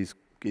 and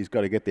he's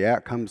got to get the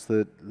outcomes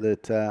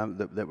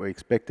that we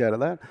expect out of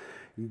that.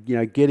 You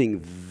know,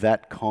 getting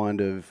that kind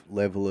of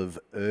level of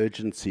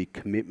urgency,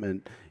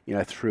 commitment, you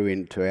know, through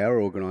into our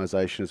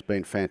organisation has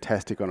been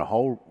fantastic on a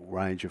whole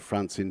range of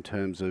fronts in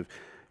terms of,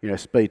 you know,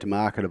 speed to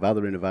market of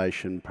other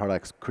innovation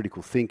products,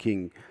 critical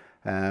thinking,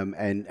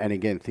 and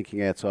again,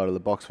 thinking outside of the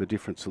box for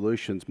different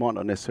solutions. Might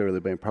not necessarily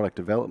be in product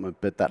development,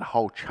 but that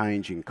whole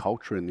change in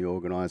culture in the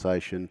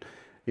organisation.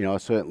 You know, I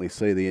certainly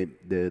see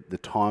the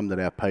time that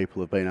our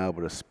people have been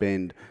able to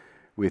spend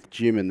with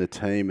Jim and the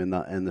team and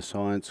the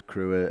science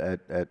crew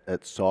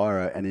at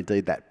Syrah, and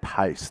indeed that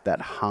pace, that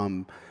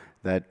hum,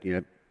 that, you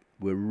know,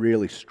 we're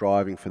really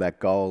striving for that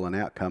goal and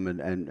outcome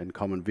and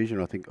common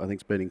vision. I think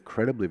it's been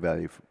incredibly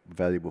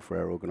valuable for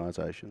our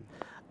organisation.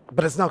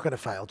 But it's not going to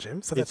fail,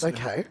 Jim, so that's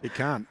okay. It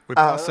can't. We're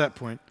past that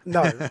point.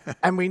 No,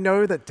 and we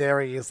know that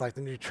dairy is like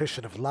the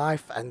nutrition of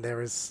life, and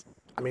there's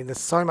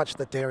so much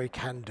that dairy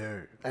can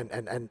do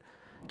and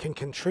can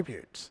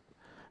contribute.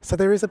 So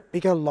there is a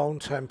bigger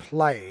long-term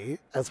play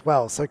as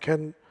well. So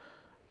can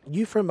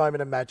you for a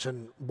moment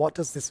imagine what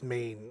does this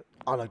mean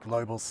on a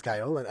global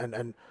scale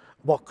and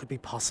what could be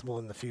possible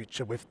in the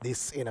future with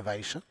this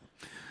innovation?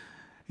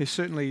 Yes,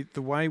 certainly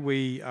the way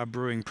we are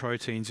brewing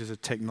proteins is a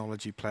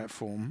technology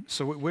platform.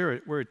 So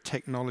we're a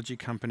technology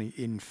company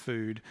in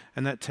food,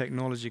 and that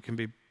technology can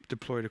be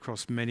deployed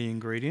across many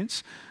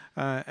ingredients.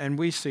 And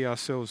we see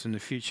ourselves in the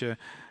future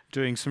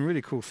doing some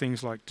really cool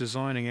things like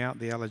designing out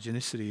the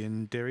allergenicity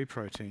in dairy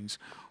proteins,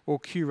 or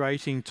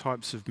curating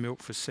types of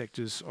milk for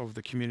sectors of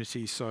the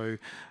community. So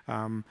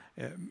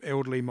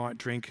elderly might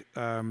drink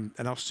an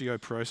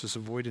osteoporosis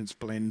avoidance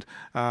blend,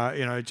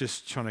 you know,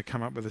 just trying to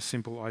come up with a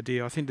simple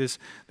idea. I think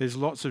there's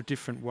lots of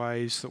different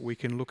ways that we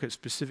can look at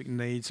specific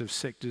needs of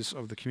sectors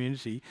of the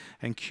community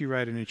and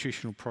curate a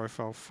nutritional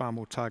profile far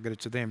more targeted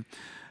to them.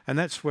 And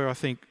that's where I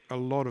think a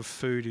lot of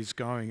food is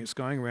going. It's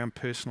going around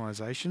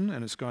personalisation,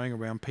 and it's going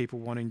around people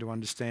wanting to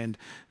understand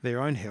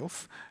their own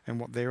health and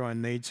what their own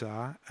needs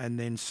are, and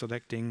then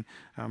selecting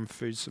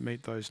foods that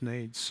meet those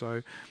needs.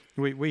 So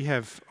we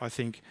have, I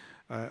think,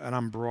 an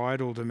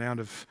unbridled amount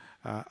of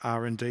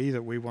R&D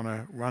that we want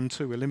to run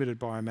to. We're limited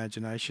by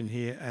imagination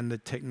here, and the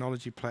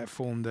technology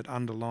platform that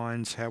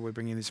underlines how we're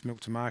bringing this milk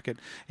to market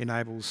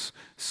enables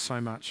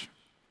so much.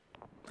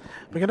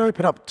 We're going to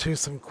open up to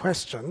some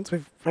questions.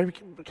 We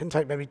can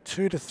take maybe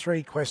 2 to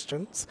 3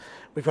 questions.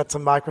 We've got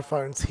some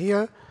microphones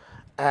here,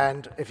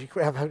 and if you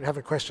have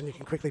a question, you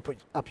can quickly put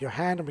up your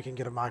hand and we can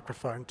get a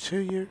microphone to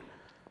you.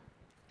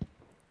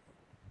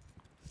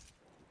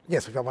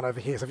 Yes, we've got one over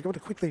here. So if you want to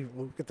quickly,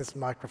 we'll get this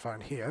microphone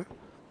here.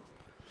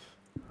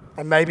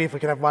 And maybe if we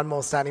can have one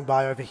more standing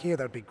by over here,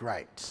 that would be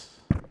great.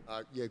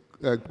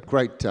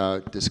 Great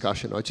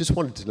discussion. I just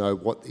wanted to know,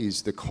 what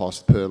is the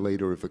cost per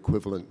litre of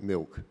equivalent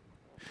milk?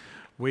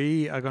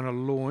 We are going to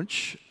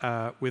launch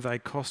with a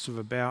cost of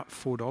about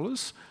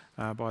 $4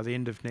 by the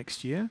end of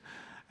next year,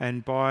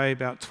 and by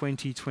about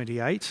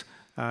 2028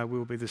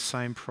 will be the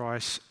same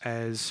price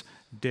as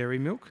dairy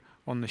milk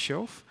on the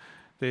shelf.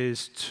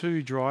 There's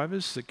 2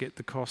 drivers that get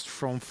the cost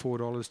from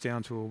 $4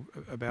 down to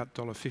about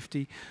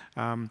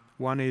 $1.50.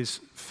 One is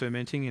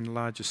fermenting in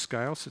larger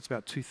scale, so it's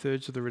about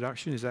 2/3 of the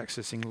reduction is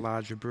accessing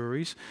larger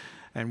breweries,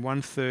 and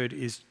 1/3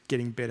 is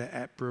getting better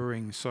at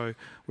brewing. So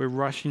we're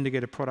rushing to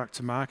get a product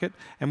to market,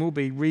 and we'll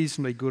be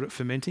reasonably good at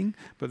fermenting,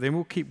 but then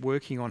we'll keep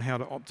working on how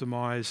to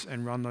optimise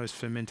and run those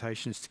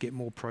fermentations to get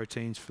more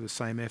proteins for the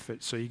same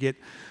effort. So you get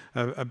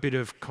a bit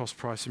of cost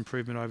price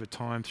improvement over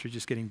time through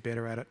just getting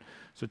better at it.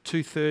 So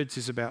 2/3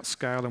 is about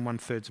scale and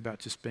 1/3 is about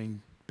just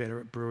being better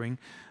at brewing.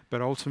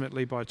 But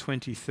ultimately, by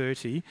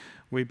 2030,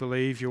 we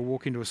believe you'll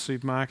walk into a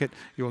supermarket,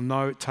 you'll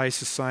know it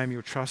tastes the same,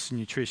 you'll trust the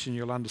nutrition,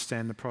 you'll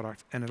understand the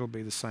product, and it'll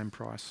be the same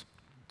price.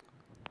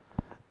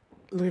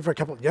 Looking for a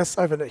couple. Yes,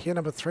 over here,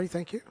 number 3,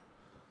 thank you.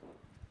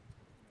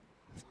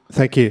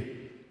 Thank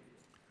you.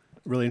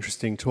 Really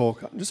interesting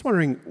talk. I'm just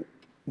wondering,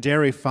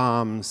 dairy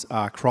farms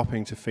are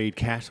cropping to feed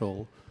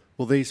cattle.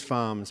 Will these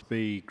farms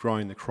be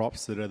growing the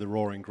crops that are the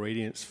raw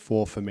ingredients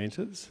for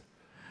fermenters?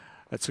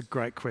 That's a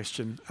great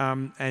question.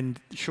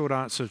 And the short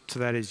answer to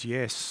that is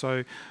yes.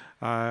 So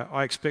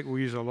I expect we'll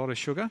use a lot of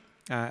sugar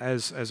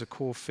as a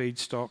core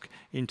feedstock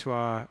into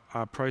our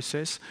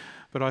process.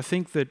 But I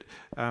think that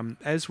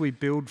as we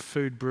build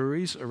food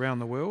breweries around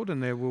the world,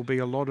 and there will be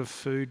a lot of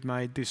food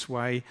made this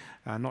way,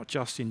 not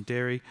just in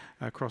dairy,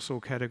 across all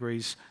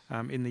categories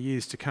in the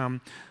years to come,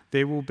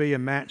 there will be a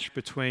match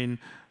between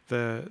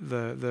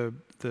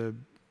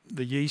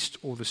the yeast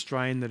or the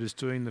strain that is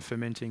doing the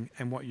fermenting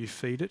and what you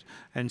feed it.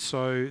 And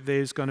so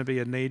there's going to be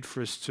a need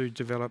for us to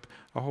develop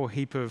a whole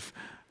heap of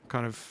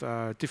kind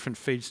of different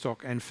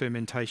feedstock and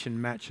fermentation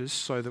matches,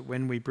 so that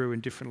when we brew in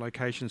different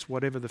locations,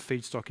 whatever the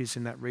feedstock is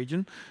in that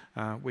region,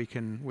 we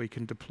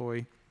can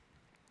deploy.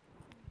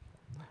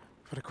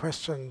 Got a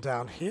question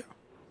down here.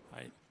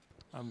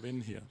 I'm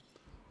Vin here.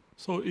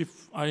 So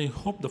I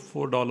hope the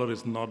 $4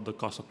 is not the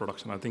cost of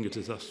production. I think it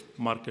is a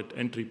market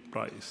entry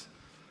price.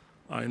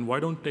 And why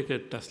don't take a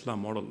Tesla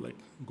model, like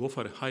go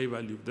for a high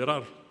value.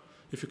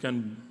 If you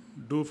can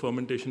do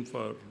fermentation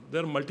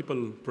there are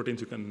multiple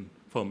proteins you can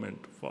ferment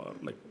for,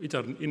 like, which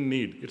are in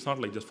need. It's not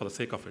like just for the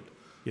sake of it.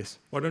 Yes.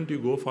 Why don't you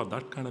go for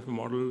that kind of a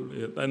model?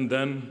 And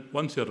then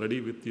once you're ready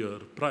with your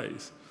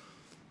price,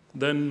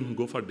 then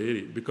go for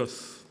dairy,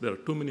 because there are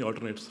too many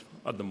alternates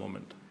at the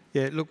moment.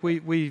 Yeah, look,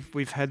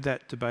 we've had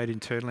that debate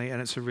internally, and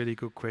it's a really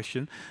good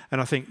question. And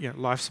I think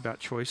life's about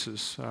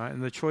choices,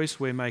 and the choice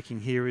we're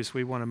making here is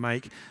we want to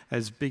make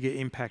as big an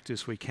impact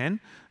as we can,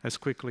 as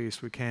quickly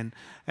as we can.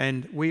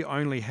 And we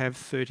only have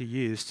 30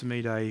 years to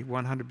meet a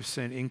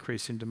 100%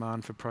 increase in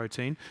demand for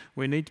protein.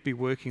 We need to be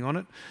working on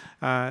it.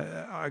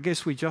 I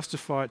guess we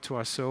justify it to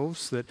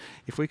ourselves that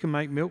if we can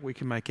make milk, we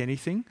can make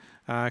anything,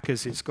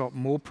 because it's got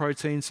more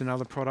proteins than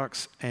other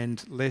products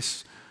and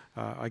less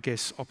I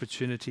guess,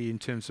 opportunity in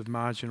terms of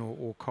margin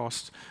or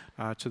cost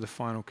to the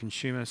final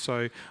consumer.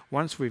 So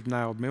once we've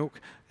nailed milk,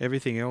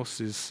 everything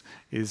else is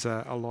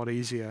a lot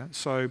easier.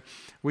 So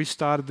we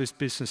started this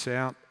business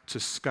out to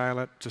scale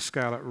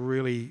it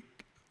really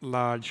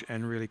large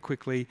and really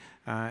quickly,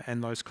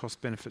 and those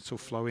cost benefits will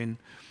flow in.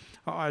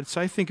 I'd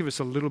say think of us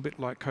a little bit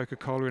like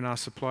Coca-Cola in our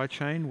supply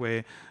chain,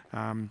 where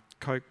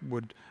Coke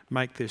would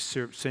make their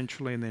syrup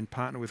centrally and then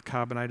partner with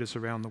carbonators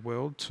around the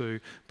world to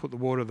put the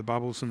water, the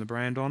bubbles and the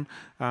brand on.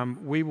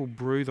 We will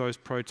brew those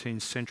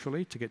proteins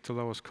centrally to get to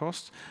lowest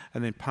cost,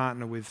 and then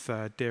partner with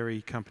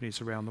dairy companies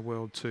around the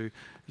world to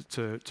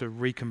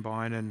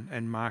recombine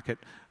and market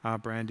our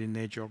brand in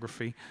their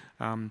geography.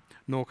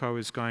 Norco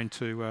is going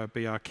to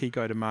be our key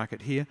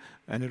go-to-market here,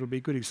 and it'll be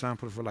a good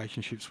example of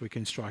relationships we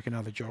can strike in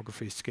other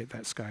geographies to get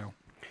that scale.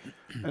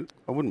 And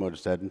I wouldn't mind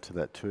just adding to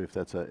that too, if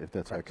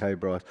that's okay,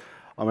 Bryce.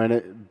 I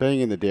mean, being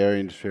in the dairy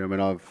industry, I mean,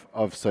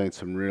 I've seen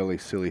some really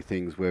silly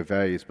things where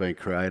value's been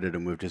created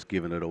and we've just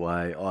given it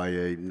away,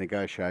 i.e.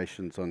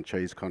 negotiations on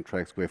cheese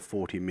contracts where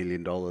 $40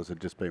 million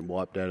had just been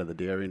wiped out of the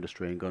dairy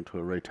industry and gone to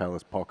a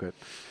retailer's pocket.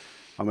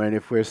 I mean,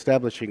 if we're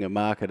establishing a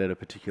market at a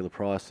particular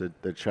price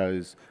that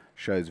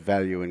shows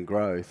value and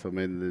growth, I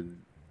mean,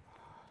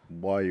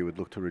 why you would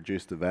look to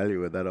reduce the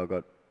value of that, I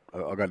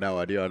got no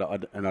idea,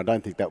 and I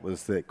don't think that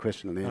was the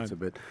question and the answer.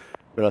 But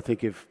I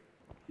think if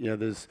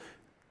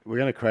we're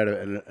going to create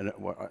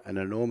an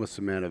enormous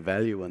amount of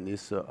value on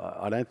this,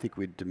 I don't think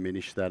we'd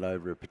diminish that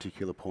over a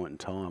particular point in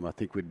time. I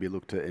think we'd be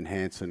looked to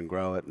enhance and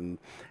grow it,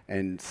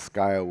 and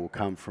scale will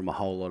come from a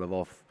whole lot of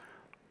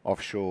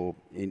offshore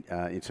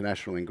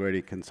international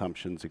ingredient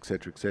consumptions, et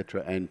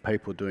cetera, and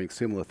people doing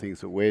similar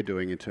things that we're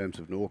doing in terms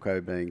of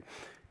Norco being,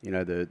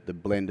 the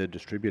blender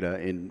distributor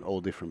in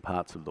all different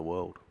parts of the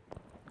world.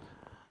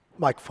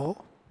 Mic 4.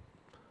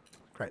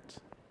 Great.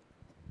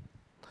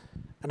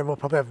 And then we'll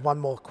probably have one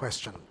more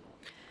question.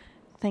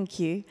 Thank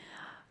you.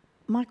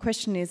 My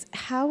question is,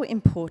 how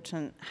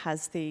important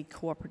has the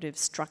cooperative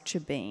structure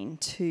been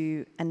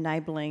to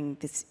enabling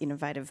this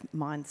innovative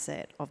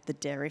mindset of the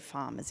dairy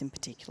farmers in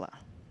particular?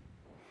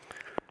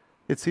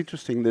 It's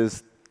interesting.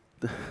 There's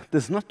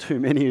not too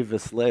many of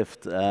us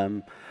left.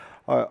 On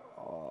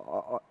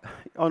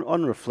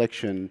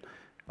reflection,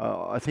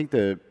 I think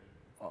the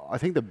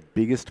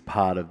biggest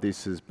part of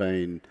this has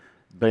been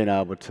being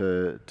able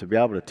to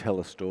tell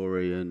a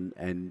story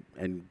and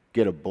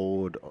get a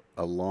board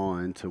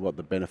aligned to what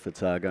the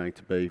benefits are going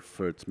to be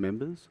for its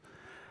members.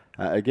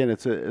 Again,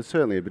 it's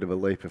certainly a bit of a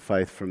leap of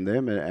faith from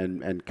them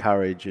and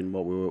courage in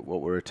what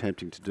we're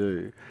attempting to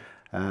do.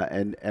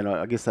 And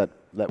I guess that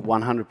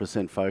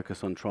 100%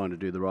 focus on trying to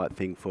do the right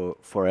thing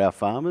for our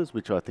farmers,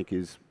 which I think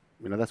is,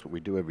 that's what we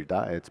do every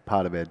day. It's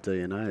part of our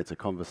DNA. It's a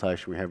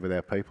conversation we have with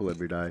our people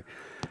every day.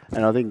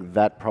 And I think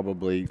that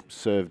probably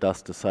served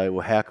us to say,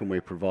 well, how can we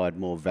provide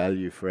more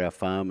value for our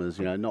farmers?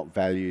 Not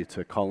value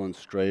to Collins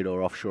Street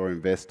or offshore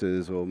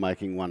investors or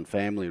making one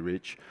family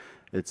rich.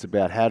 It's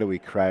about how do we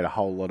create a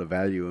whole lot of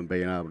value and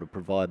being able to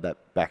provide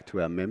that back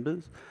to our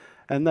members.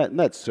 And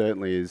that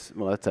certainly is,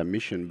 well, that's our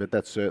mission, but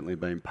that's certainly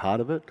been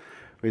part of it.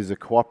 Is a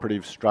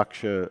cooperative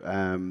structure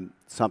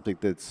something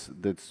that's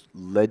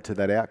led to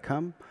that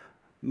outcome?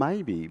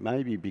 Maybe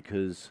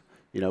because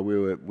we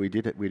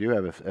do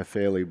have a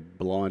fairly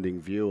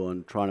blinding view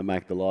on trying to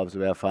make the lives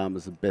of our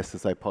farmers the best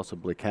as they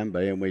possibly can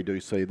be, and we do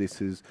see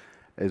this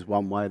as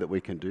one way that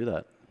we can do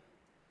that.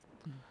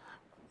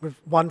 With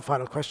one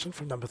final question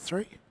from number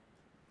 3.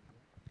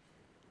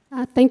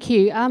 Thank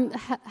you.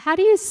 How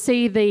do you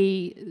see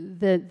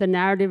the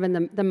narrative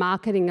and the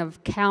marketing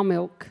of cow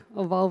milk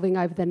evolving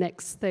over the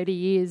next 30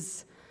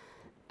 years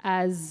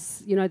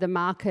as the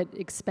market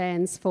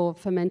expands for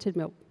fermented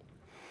milk?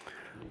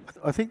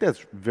 I think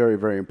that's very,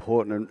 very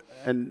important,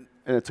 and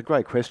it's a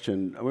great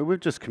question. I mean, we've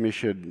just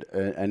commissioned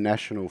a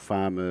national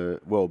farmer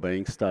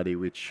wellbeing study,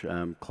 which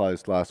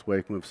closed last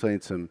week, and we've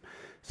seen some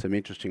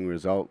interesting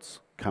results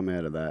come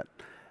out of that.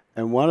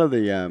 And one of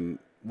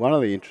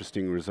the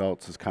interesting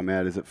results has come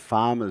out is that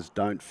farmers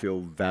don't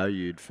feel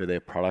valued for their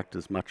product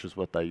as much as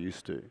what they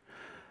used to.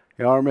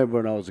 I remember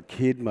when I was a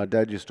kid, my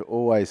dad used to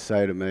always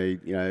say to me,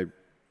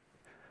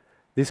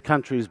 This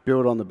country is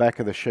built on the back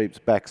of the sheep's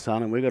back,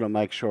 son, and we've got to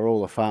make sure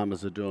all the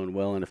farmers are doing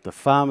well. And if the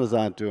farmers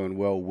aren't doing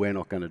well, we're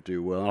not going to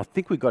do well. And I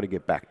think we've got to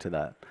get back to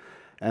that.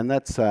 And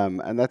that's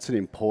an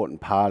important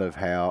part of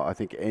how I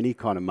think any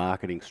kind of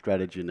marketing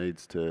strategy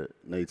needs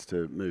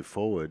to move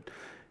forward.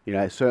 You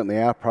know,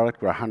 certainly our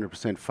product, we're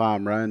 100%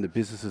 farmer-owned. The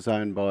business is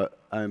owned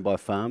by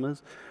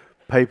farmers.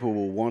 People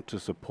will want to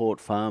support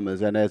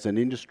farmers, and as an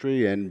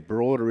industry and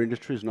broader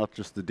industries, not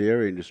just the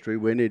dairy industry,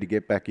 we need to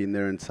get back in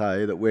there and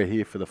say that we're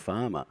here for the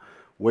farmer.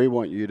 We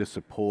want you to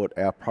support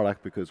our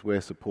product because we're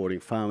supporting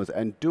farmers,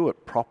 and do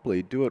it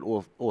properly, do it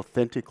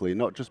authentically,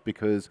 not just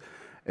because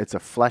it's a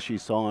flashy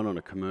sign on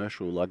a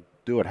commercial. Like,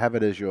 do it, have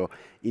it as your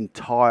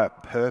entire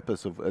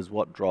purpose as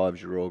what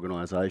drives your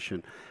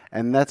organisation,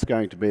 and that's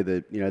going to be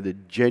the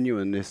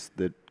genuineness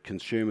that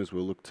consumers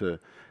will look to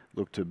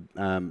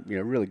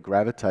really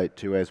gravitate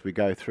to as we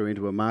go through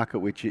into a market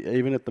which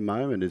even at the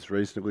moment is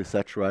reasonably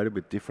saturated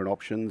with different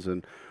options.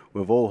 And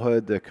we've all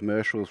heard the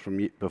commercials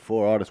from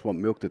before, I just want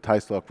milk that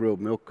tastes like real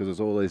milk because there's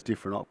all these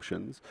different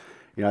options.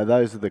 You know,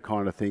 those are the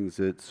kind of things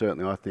that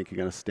certainly I think are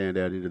going to stand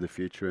out into the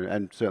future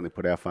and certainly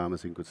put our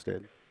farmers in good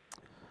stead.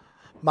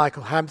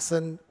 Michael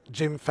Hampson,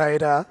 Jim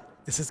Fader,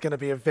 this is going to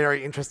be a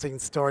very interesting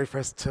story for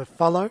us to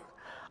follow.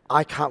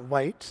 I can't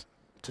wait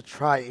to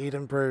try Eat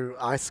and Brew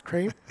ice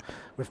cream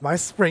with my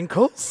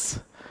sprinkles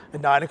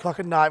at 9 o'clock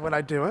at night when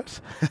I do it.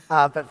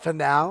 But for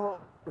now,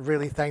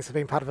 really thanks for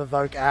being part of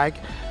evokeAG.